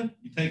formula?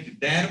 You take the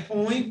data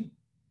point.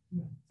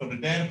 So the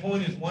data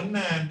point is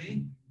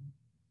 190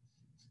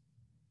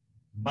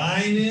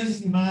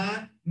 minus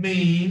my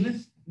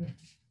mean.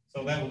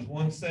 So that was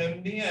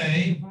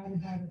 178.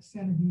 Divided by the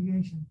standard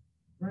deviation,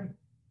 right?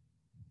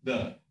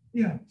 The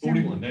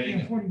 41. There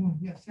you go. 41.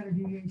 Yeah, standard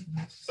deviation.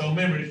 So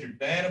remember, it's your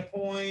data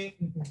point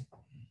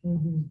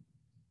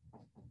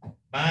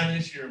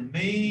minus your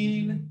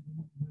mean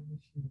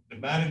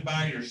divided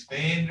by your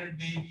standard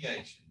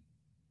deviation.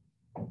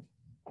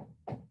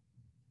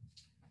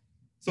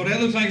 So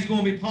that looks like it's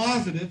going to be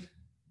positive.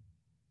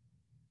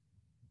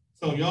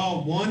 So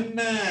y'all,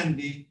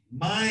 190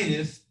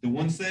 minus the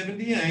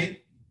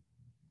 178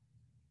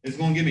 is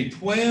going to give me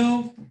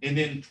 12, and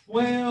then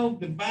 12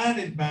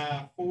 divided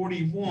by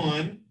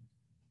 41.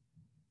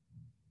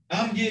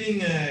 I'm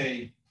getting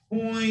a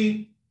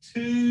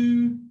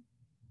 0.2.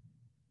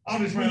 I'll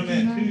just round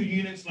that 2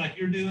 units like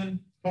you're doing.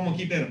 I'm going to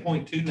keep that at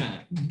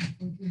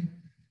 0.29.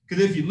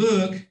 Because if you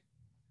look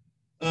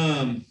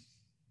on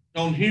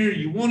here,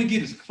 you want to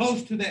get as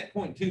close to that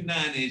 0.29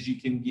 as you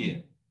can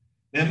get.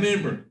 Now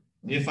remember,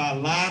 if I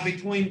lie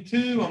between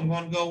 2, I'm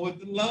going to go with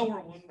the lower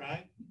one,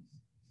 right?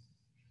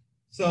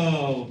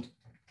 So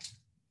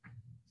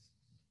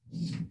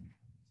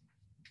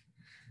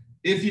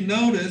if you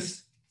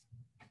notice,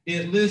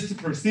 it lists the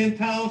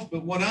percentiles,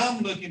 but what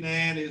I'm looking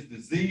at is the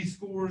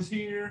Z-scores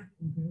here.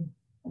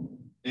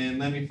 And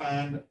let me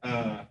find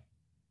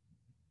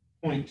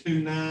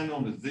 0.29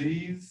 on the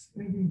Z's.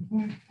 Maybe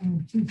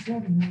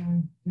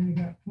 0.279, then you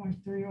got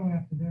 0.30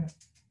 after that.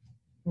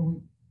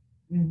 So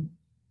then,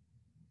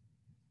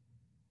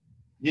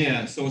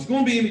 yeah, so it's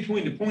going to be in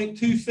between the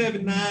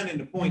 0.279 and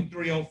the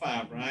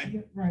 0.305, right?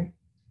 yeah, right.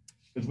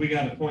 Because we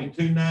got a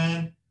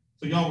 0.29.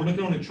 So y'all, we're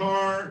looking on the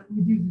chart.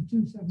 We use the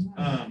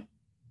 279.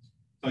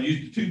 So I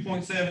used the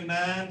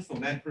 2.79, so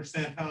that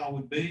percentile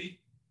would be,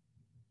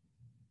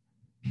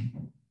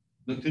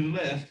 look to the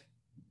left.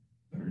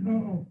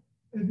 Oh,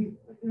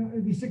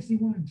 it'd be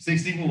 61.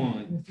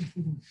 61. Yeah,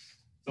 61.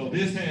 So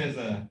this has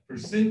a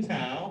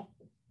percentile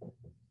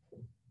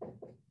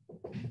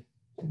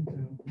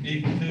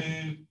equal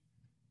to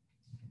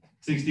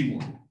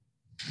 61.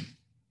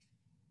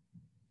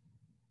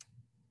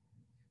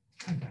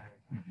 I got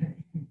it.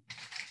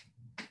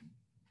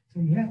 So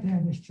you have to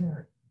have this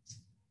chart.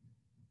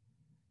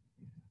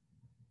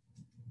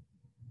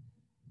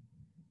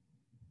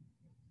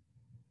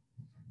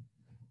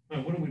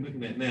 what are we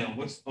looking at now?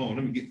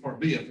 Let me get part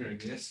B up here, I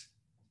guess.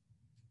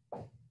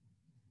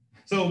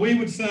 So we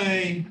would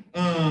say,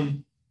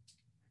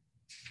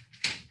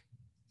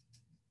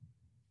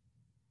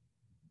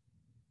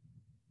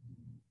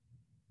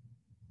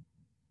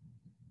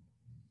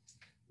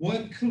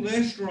 what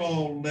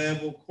cholesterol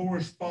level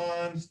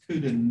corresponds to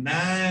the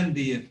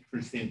 90th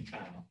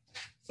percentile?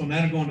 So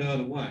now they're going the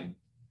other way.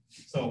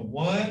 So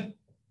what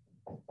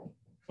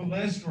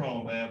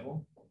cholesterol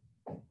level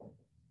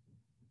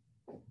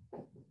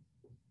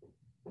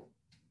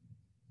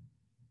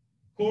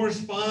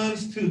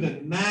corresponds to the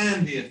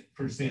 90th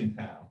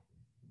percentile?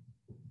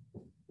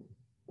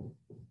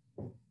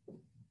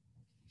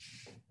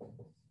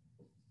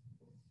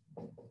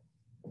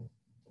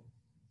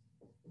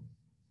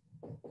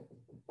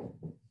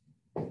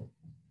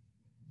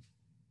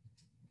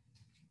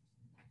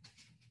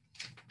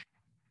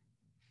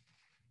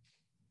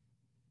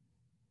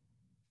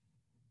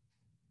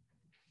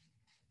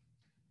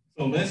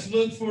 So let's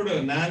look for the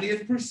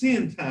 90th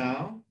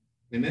percentile,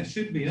 and that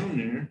should be on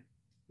there.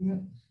 Yeah.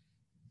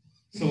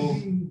 So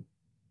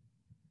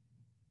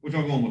what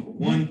y'all going with?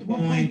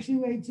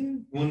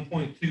 1.282.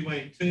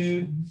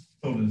 1.282.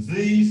 So the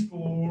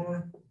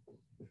Z-score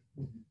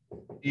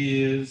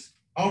is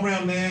all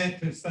around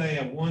that to say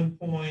a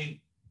 1.28.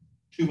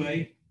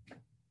 1.2,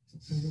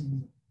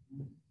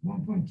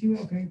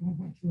 okay,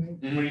 1.28.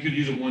 And you could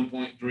use a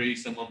 1.3,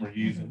 some of them are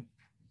using.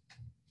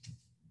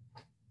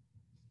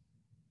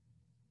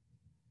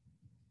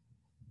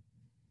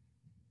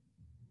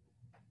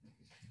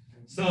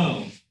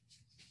 So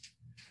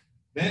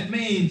that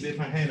means if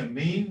I had a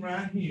mean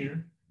right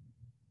here,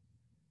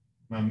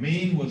 my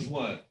mean was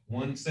what?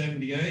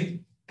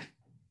 178.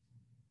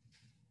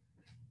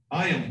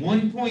 I am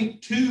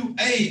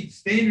 1.28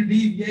 standard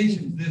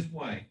deviations this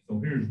way. So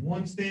here's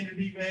one standard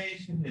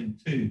deviation and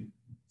two.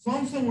 So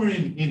I'm somewhere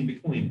in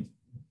between.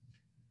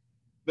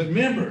 But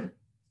remember,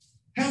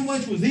 how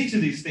much was each of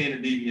these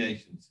standard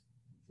deviations?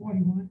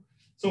 41.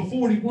 So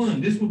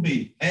 41, this would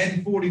be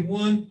adding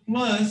 41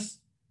 plus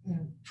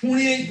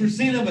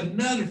 28% of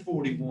another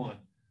 41.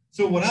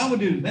 So what I would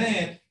do to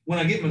that, when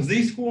I get my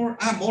Z-score,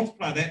 I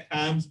multiply that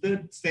times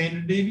the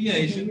standard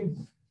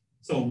deviation.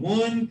 So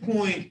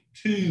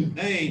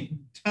 1.28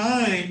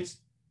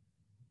 times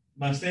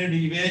my standard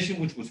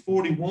deviation, which was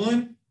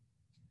 41,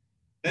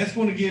 that's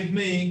going to give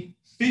me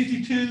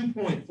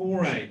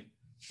 52.48.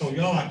 So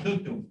y'all, I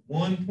took the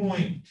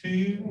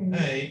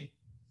 1.28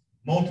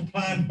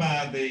 multiplied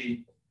by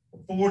the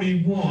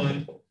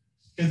 41,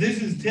 because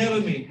this is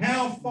telling me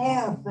how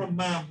far from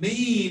my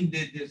mean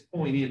did this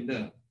point end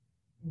up.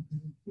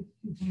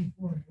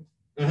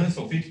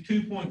 So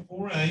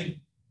 52.48.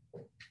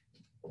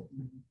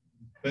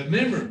 But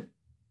remember,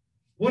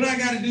 what I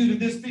got to do to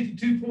this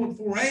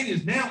 52.48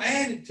 is now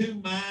add it to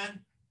my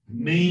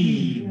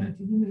mean,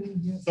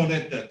 so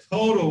that the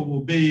total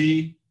will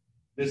be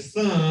the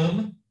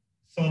sum.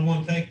 So I'm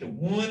going to take the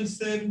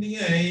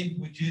 178,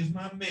 which is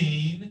my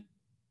mean.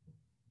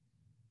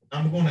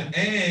 I'm going to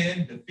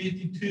add the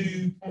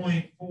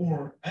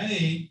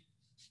 52.48,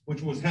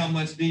 which was how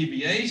much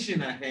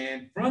deviation I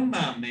had from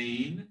my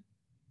mean.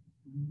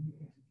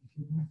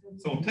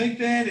 So take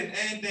that and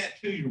add that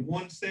to your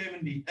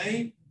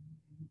 178.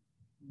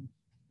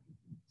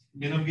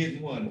 And I'm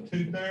getting what? A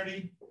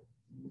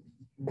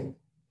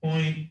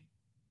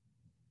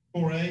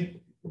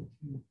 230.48.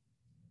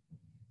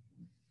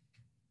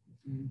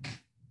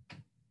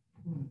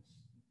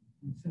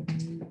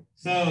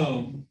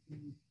 So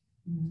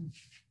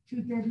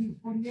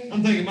 230.48.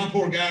 I'm thinking my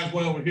poor guy's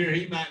way over here,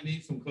 he might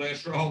need some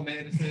cholesterol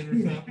medicine or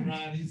something,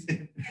 right?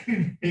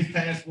 He's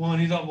past one,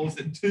 he's almost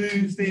at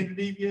 2 standard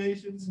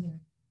deviations.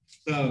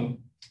 So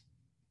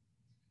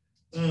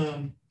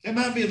that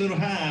might be a little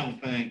high, I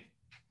would think.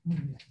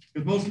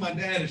 Because most of my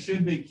data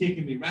should be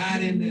kicking me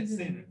right in that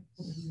center.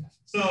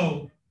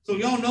 So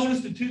y'all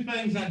notice the two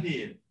things I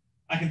did.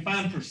 I can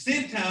find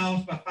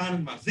percentiles by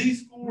finding my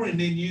Z-score and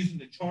then using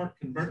the chart,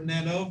 converting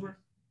that over.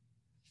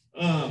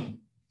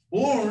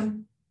 Or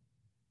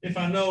if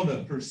I know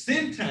the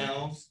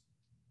percentiles,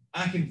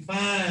 I can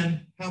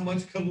find how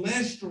much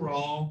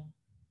cholesterol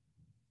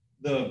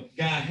the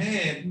guy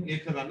had,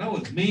 because I know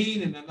it's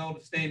mean and I know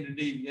the standard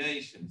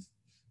deviations.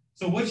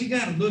 So what you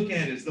got to look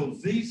at is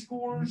those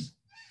Z-scores.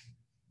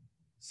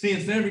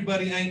 Since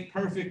everybody ain't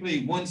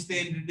perfectly 1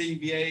 standard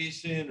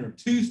deviation or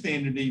 2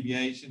 standard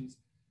deviations,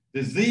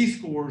 the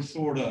Z-scores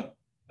sort of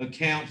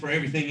account for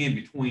everything in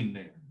between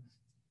there.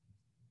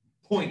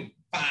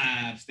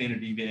 0.5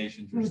 standard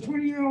deviations. For a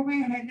 20-year-old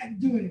man, I got to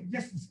do it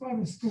just to score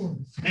the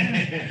scores.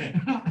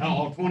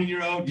 Oh,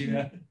 20-year-old,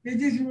 yeah. It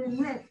just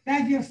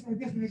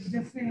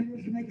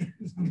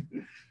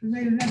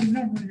made another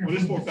number. Well,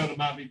 this poor fellow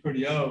might be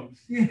pretty old.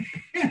 Yeah.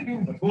 A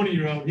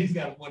 20-year-old, he's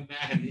got a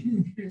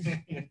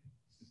 190.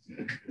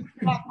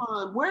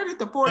 Where did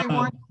the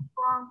 41 come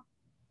from?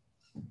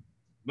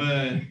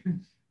 But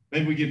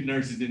maybe we get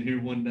nurses in here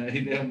one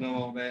day. They'll know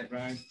all that,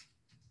 right?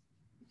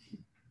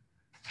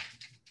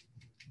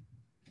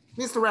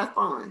 Mr.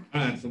 Rathbone.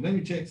 All right, so let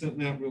me check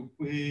something out real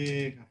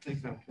quick. I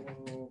think I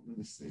let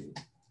me see.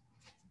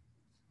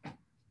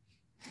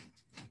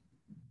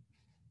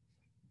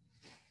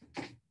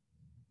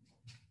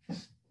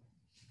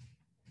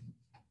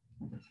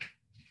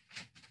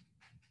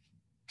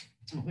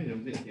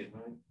 think that was it,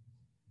 right?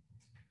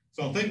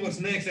 So I think what's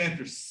next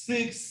after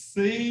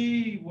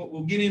 6C, what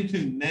we'll get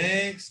into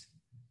next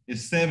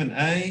is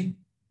 7A.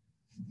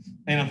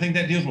 And I think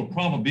that deals with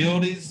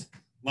probabilities.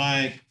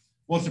 Like,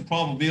 what's the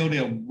probability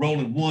of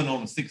rolling 1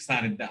 on a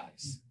 6-sided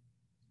dice?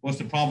 What's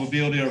the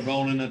probability of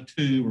rolling a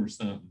 2 or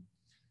something?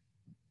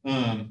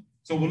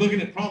 So we're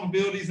looking at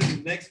probabilities in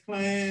the next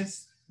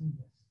class.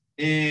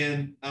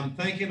 And I'm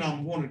thinking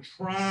I'm going to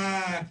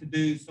try to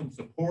do some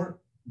support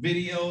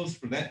videos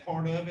for that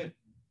part of it.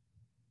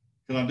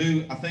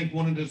 Because I think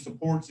one of the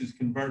supports is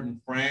converting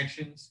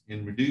fractions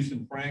and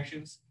reducing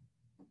fractions.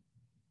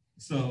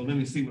 So let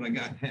me see what I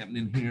got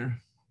happening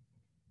here.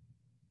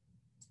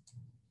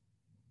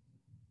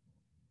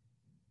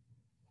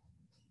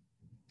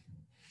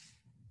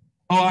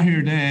 Oh, I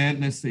hear that.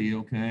 Let's see.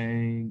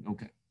 Okay.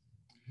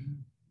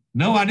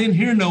 No, I didn't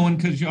hear no one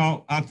because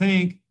y'all, I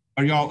think,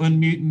 are y'all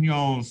unmuting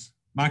y'all's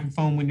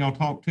microphone when y'all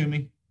talk to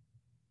me?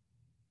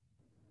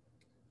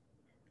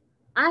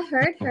 I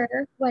heard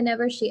her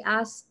whenever she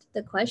asked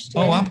the question.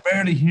 Oh, I'm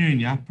barely hearing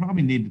you. I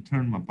probably need to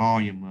turn my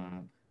volume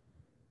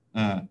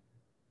up.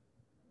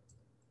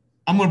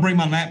 I'm going to bring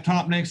my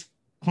laptop next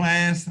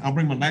class. I'll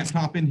bring my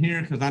laptop in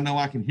here because I know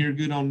I can hear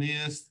good on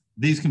this.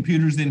 These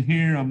computers in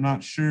here, I'm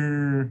not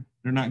sure.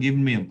 They're not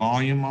giving me a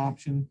volume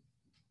option.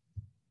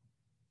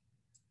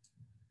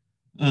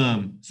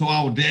 So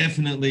I will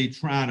definitely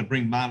try to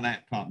bring my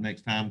laptop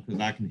next time because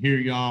I can hear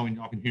y'all and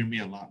y'all can hear me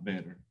a lot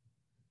better.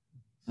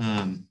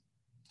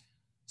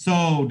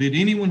 So did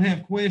anyone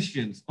have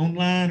questions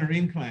online or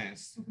in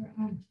class? Okay,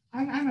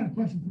 I got a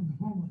question from the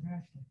homework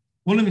actually.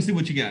 Well, let me see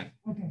what you got.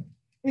 Okay,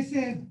 it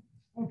said,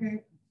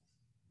 okay,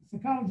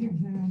 psychology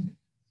exam,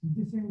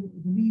 this area,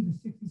 the mean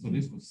was 60. So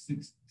this was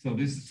 6. So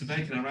this is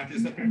today. Can I write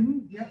this up here?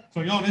 Yep.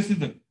 So y'all, this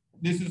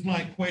is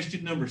like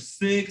question number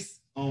 6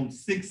 on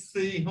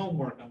 6C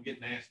homework I'm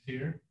getting asked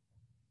here.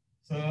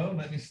 So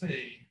let me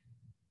see.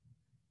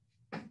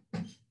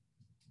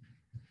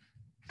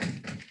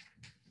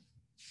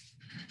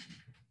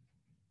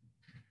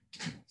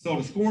 So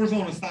the scores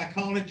on a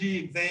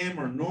psychology exam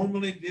are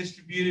normally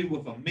distributed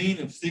with a mean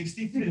of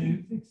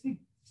 62.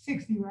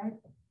 60, right?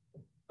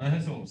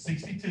 So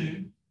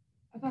 62.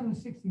 I thought it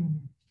was 60 on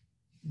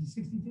there. Is it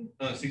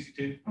 62?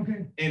 62.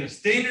 Okay. And a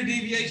standard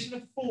deviation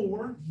of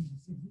 4.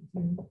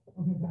 62.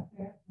 Okay, got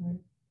that, right.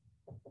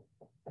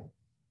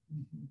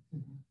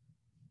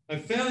 A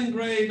failing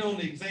grade on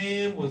the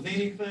exam was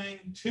anything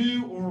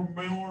 2 or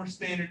more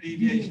standard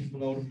deviations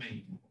below the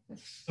mean.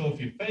 So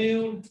if you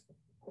failed,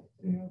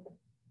 Yeah.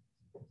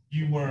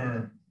 you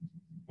were,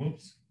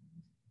 whoops.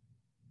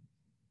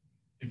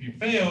 If you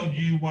failed,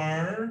 you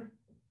were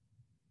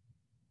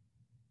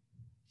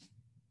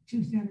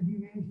 2 standard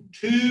deviations.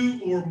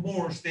 2 or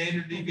more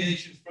standard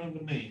deviations from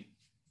the mean.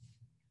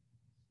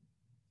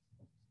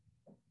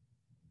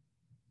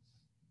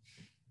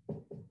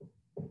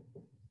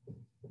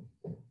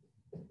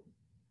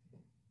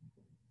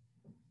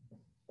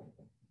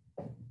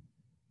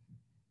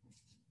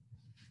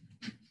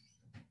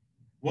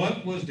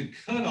 What was the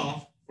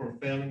cutoff for a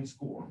failing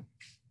score?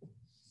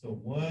 So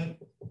what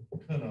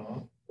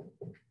cutoff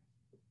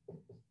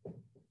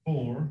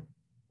for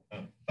a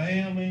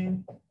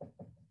failing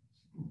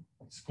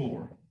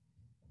score?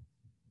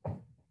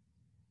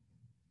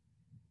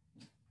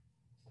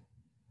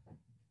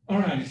 All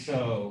right,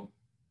 so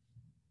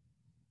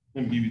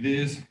let me give you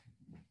this.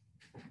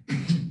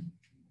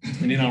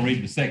 And then I'll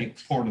read the second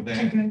part of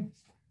that. Okay.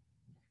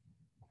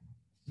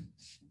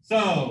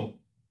 So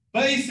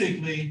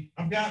basically,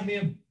 I've got me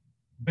a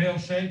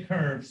bell-shaped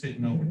curve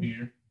sitting over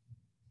here.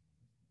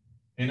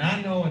 And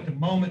I know at the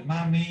moment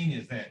my mean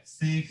is at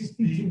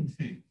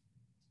 62.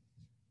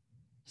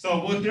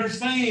 So what they're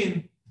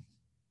saying,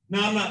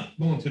 now I'm not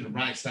going to the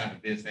right side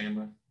of this,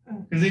 Amber,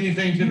 because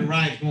anything to the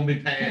right is going to be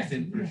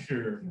passing for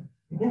sure.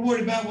 We're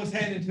worried about what's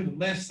happening to the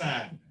left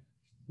side.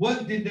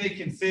 What did they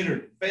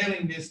consider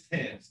failing this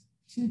test?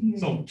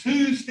 So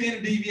 2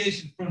 standard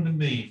deviations from the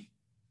mean.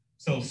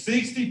 So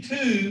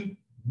 62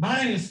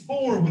 minus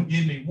 4 would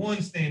give me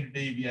 1 standard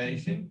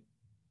deviation,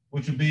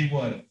 which would be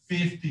what,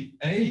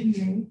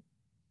 58?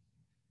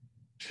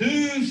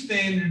 2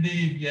 standard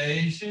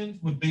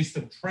deviations would be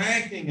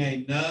subtracting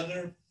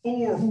another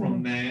 4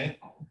 from that.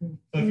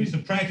 So if you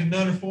subtract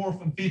another 4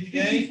 from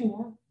 58,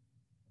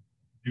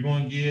 you're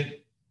going to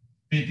get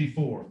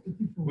 54,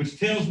 which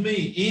tells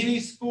me any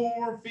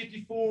score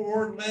 54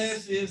 or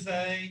less is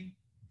a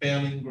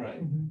failing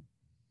grade.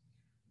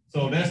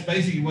 So that's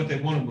basically what they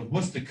wanted was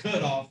what's the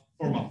cutoff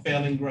for my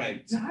failing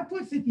grades. Now I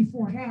put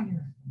 54 down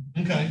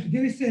here. Okay.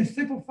 Then it says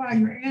simplify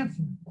your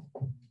answer.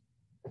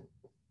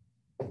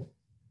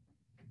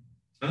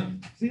 Huh?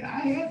 See, I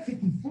had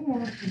 54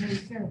 and they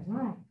said it's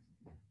wrong.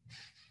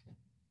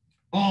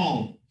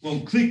 Oh, well,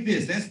 click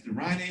this. That's the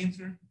right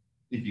answer.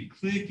 If you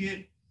click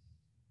it,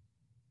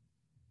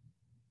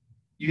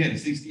 you had a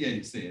 68,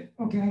 it said.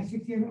 Okay, I had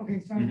 68. Okay,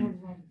 sorry. And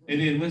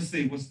then let's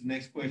see, what's the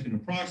next question?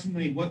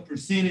 Approximately what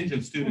percentage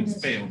of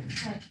students failed?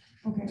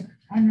 Okay,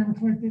 I never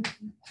clicked it.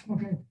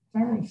 Okay, so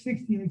I wrote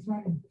 68, so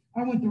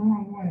I went the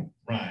wrong way.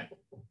 Right.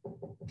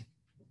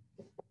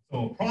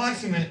 So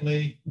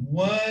approximately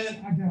what?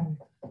 I got it.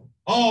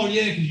 Oh,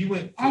 yeah, because you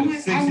went I to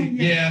went, 60,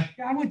 yeah.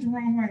 I went the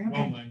wrong way. Wrong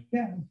Okay. way.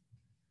 Yeah.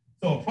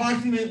 So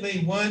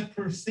approximately what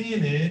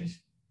percentage,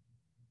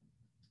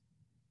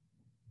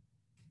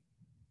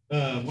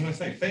 what did I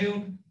say,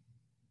 failed?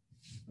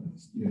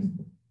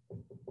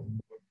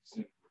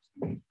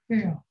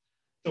 Yeah.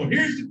 So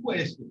here's the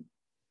question.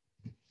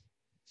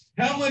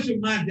 How much of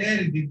my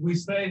data did we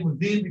say was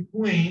in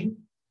between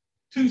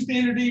two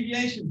standard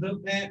deviations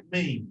of that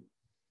mean?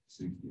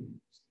 60.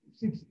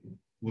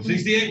 Well,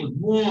 68 was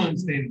one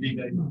standard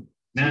deviation,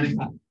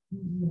 95.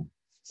 Yeah.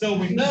 So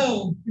we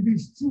know, It'd be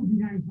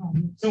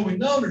 295. so we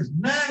know there's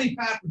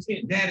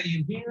 95% data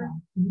in here.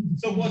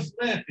 So what's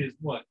left is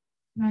what?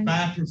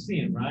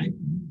 5%, right?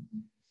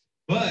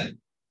 But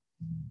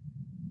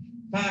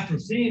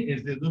 5%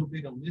 is the little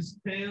bit on this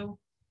scale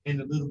and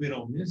the little bit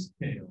on this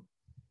scale.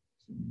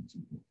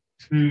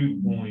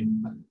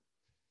 2.5.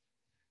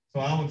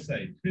 So I would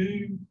say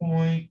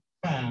 2.5%.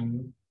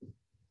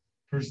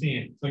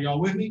 So y'all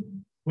with me?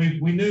 We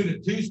knew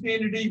that two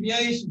standard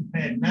deviations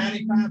had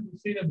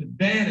 95% of the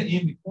data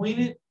in between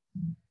it,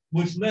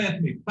 which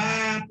left me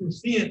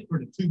 5% for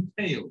the two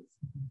tails.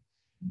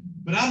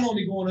 But I'm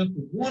only going up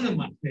with one of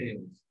my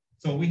tails.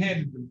 So we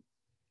had to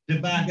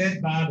divide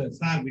that by the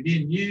side we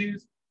didn't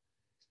use.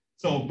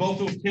 So both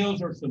those tails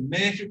are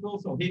symmetrical.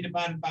 So he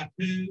divided by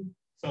 2.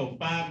 So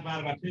 5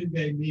 divided by 2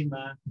 gave me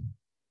my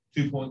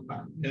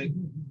 2.5. Okay.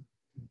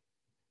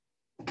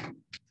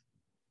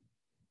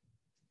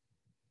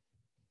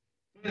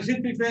 Let's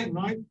hit fix that,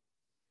 right?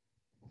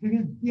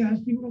 Again, yeah,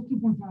 let's see what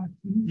 2.5.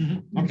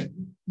 Okay.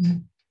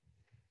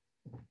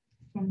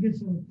 So I guess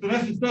so. So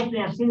that's the stuff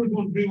y'all sort of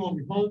going to do on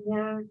your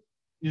homework,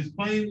 is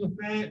playing with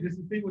that. Just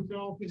to see what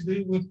y'all can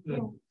do with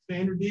the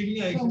standard So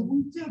deviation.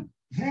 we took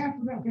half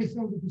of that. Okay,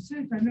 so the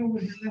percent I know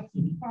was left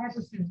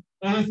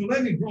 5%. So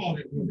let me draw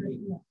that real quick.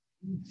 Yeah.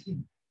 Let's see.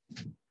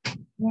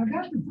 Well, I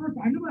got the first.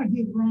 I know I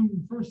did wrong in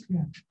the first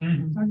step.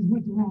 Mhm. I just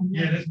went the wrong way.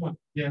 Yeah, that's one.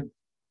 Yeah.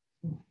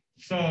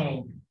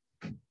 So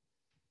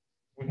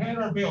we had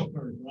our bell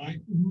curve,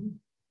 right? Mhm.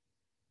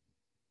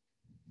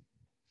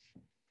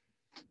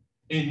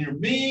 And your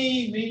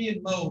mean,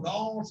 median, mode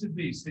all should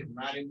be sitting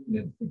right in the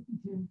Yeah, middle.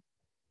 62.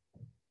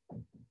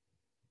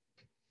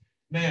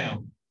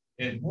 Now,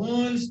 at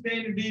one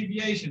standard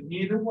deviation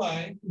either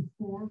way. It's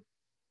 4.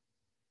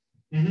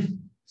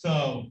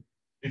 So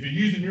if you're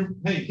using your,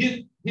 hey,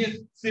 hit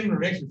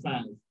similar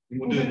exercise, and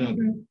we'll do Okay, another.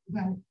 okay,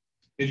 okay.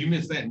 If you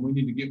missed that, and we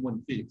need to get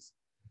one fixed.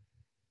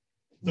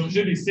 So it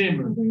should be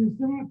similar. Okay, a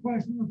similar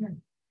question. Okay.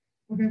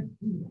 Okay.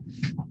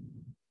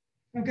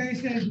 Okay, it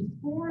says the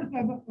scores of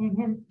no.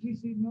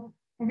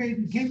 Okay,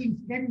 it gave me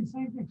the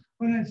same thing.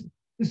 But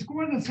the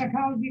score of the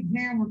psychology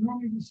exam were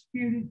normally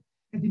disputed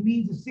at the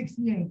means of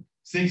 68.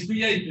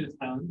 68 this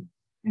time.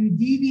 And a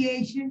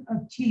deviation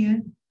of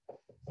 10.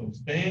 So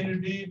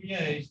standard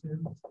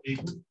deviation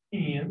equals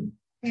 10.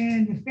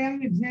 And the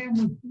family exam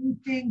was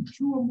anything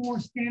 2 or more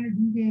standard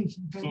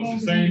deviations. So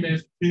it's the same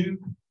as 2.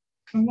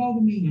 Below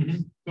the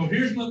mean. So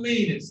here's my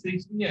mean at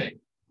 68.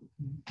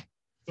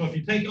 So if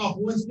you take off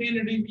one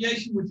standard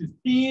deviation, which is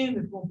 10,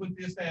 it's going to put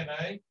this at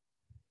a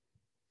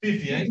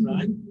 58,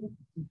 right?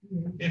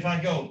 If I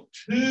go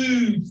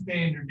 2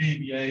 standard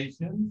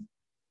deviations,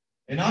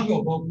 and I'll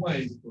go both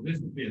ways, so this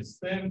would be a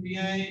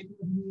 78.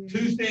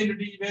 2 standard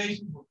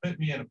deviations will put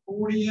me at a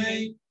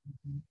 48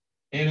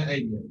 and an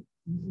 88.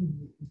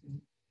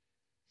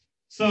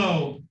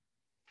 So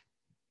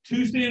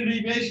 2 standard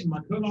deviation, my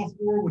cutoff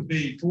score would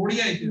be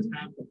 48 this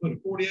time. I'll put a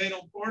 48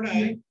 on part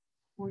A.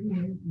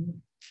 48.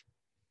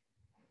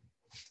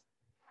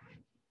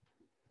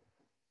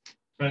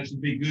 That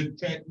should be good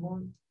check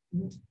mark.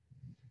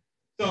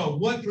 So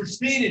what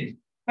percentage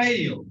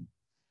failed?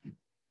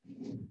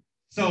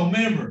 So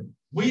remember,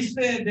 we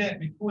said that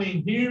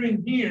between here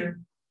and here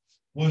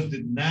was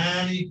the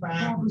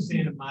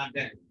 95% of my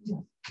data.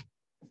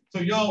 So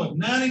y'all, if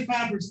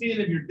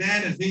 95% of your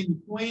data is in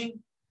between,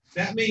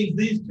 that means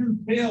these two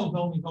tails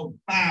only hold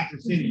 5%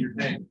 of your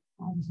data.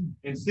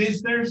 And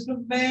since there's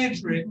some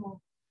metric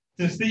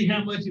to see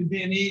how much is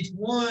in each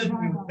one,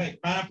 you'll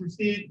take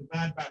 5%,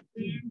 divide by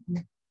 2.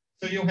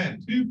 So you'll have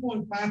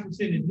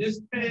 2.5% in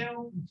this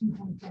tail and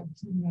 2.5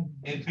 in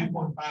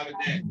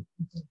that.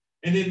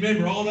 And then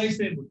remember, all they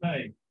said was,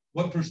 hey,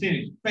 what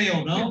percentage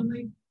failed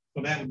only?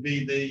 So that would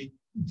be the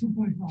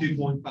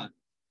 2.5.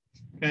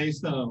 Okay,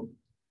 so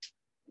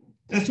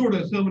that's sort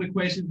of some of the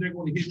questions they're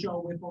going to hit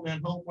y'all with on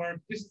that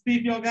homework. Just to see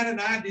if y'all got an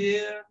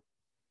idea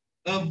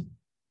of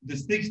the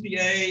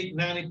 68,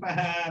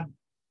 95,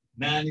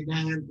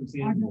 99%.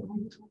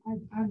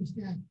 I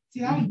understand.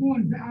 See, I was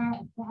going, I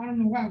don't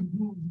know why I was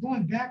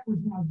going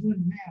backwards when I was doing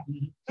the math.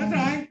 That's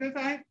all right. That's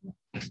all right.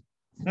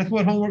 That's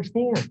what homework's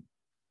for. So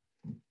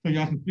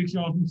y'all can fix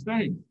y'all's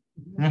mistakes.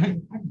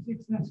 Right? I can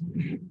fix that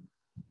one.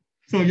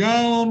 So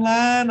y'all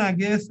online, I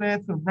guess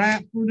that's a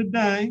wrap for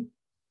today.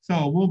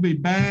 So we'll be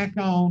back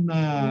on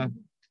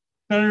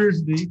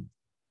Thursday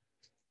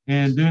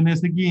and doing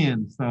this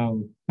again.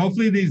 So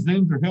hopefully these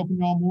Zooms are helping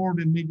y'all more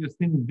than me just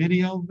sending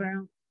videos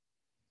out.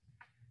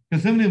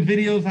 Because some of them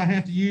videos I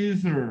have to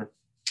use are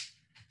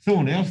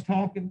someone else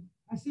talking.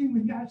 I've seen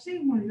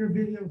one of your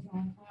videos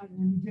on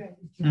when you get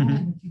it's Mhm.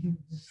 home, what you do.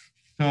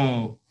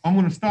 So I'm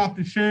going to stop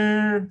the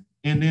share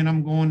and then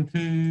I'm going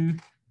to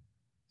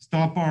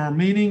stop our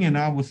meeting and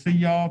I will see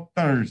y'all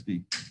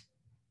Thursday.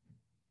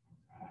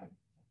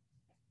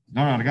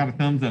 All right, I got a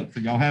thumbs up. So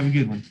y'all have a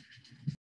good one.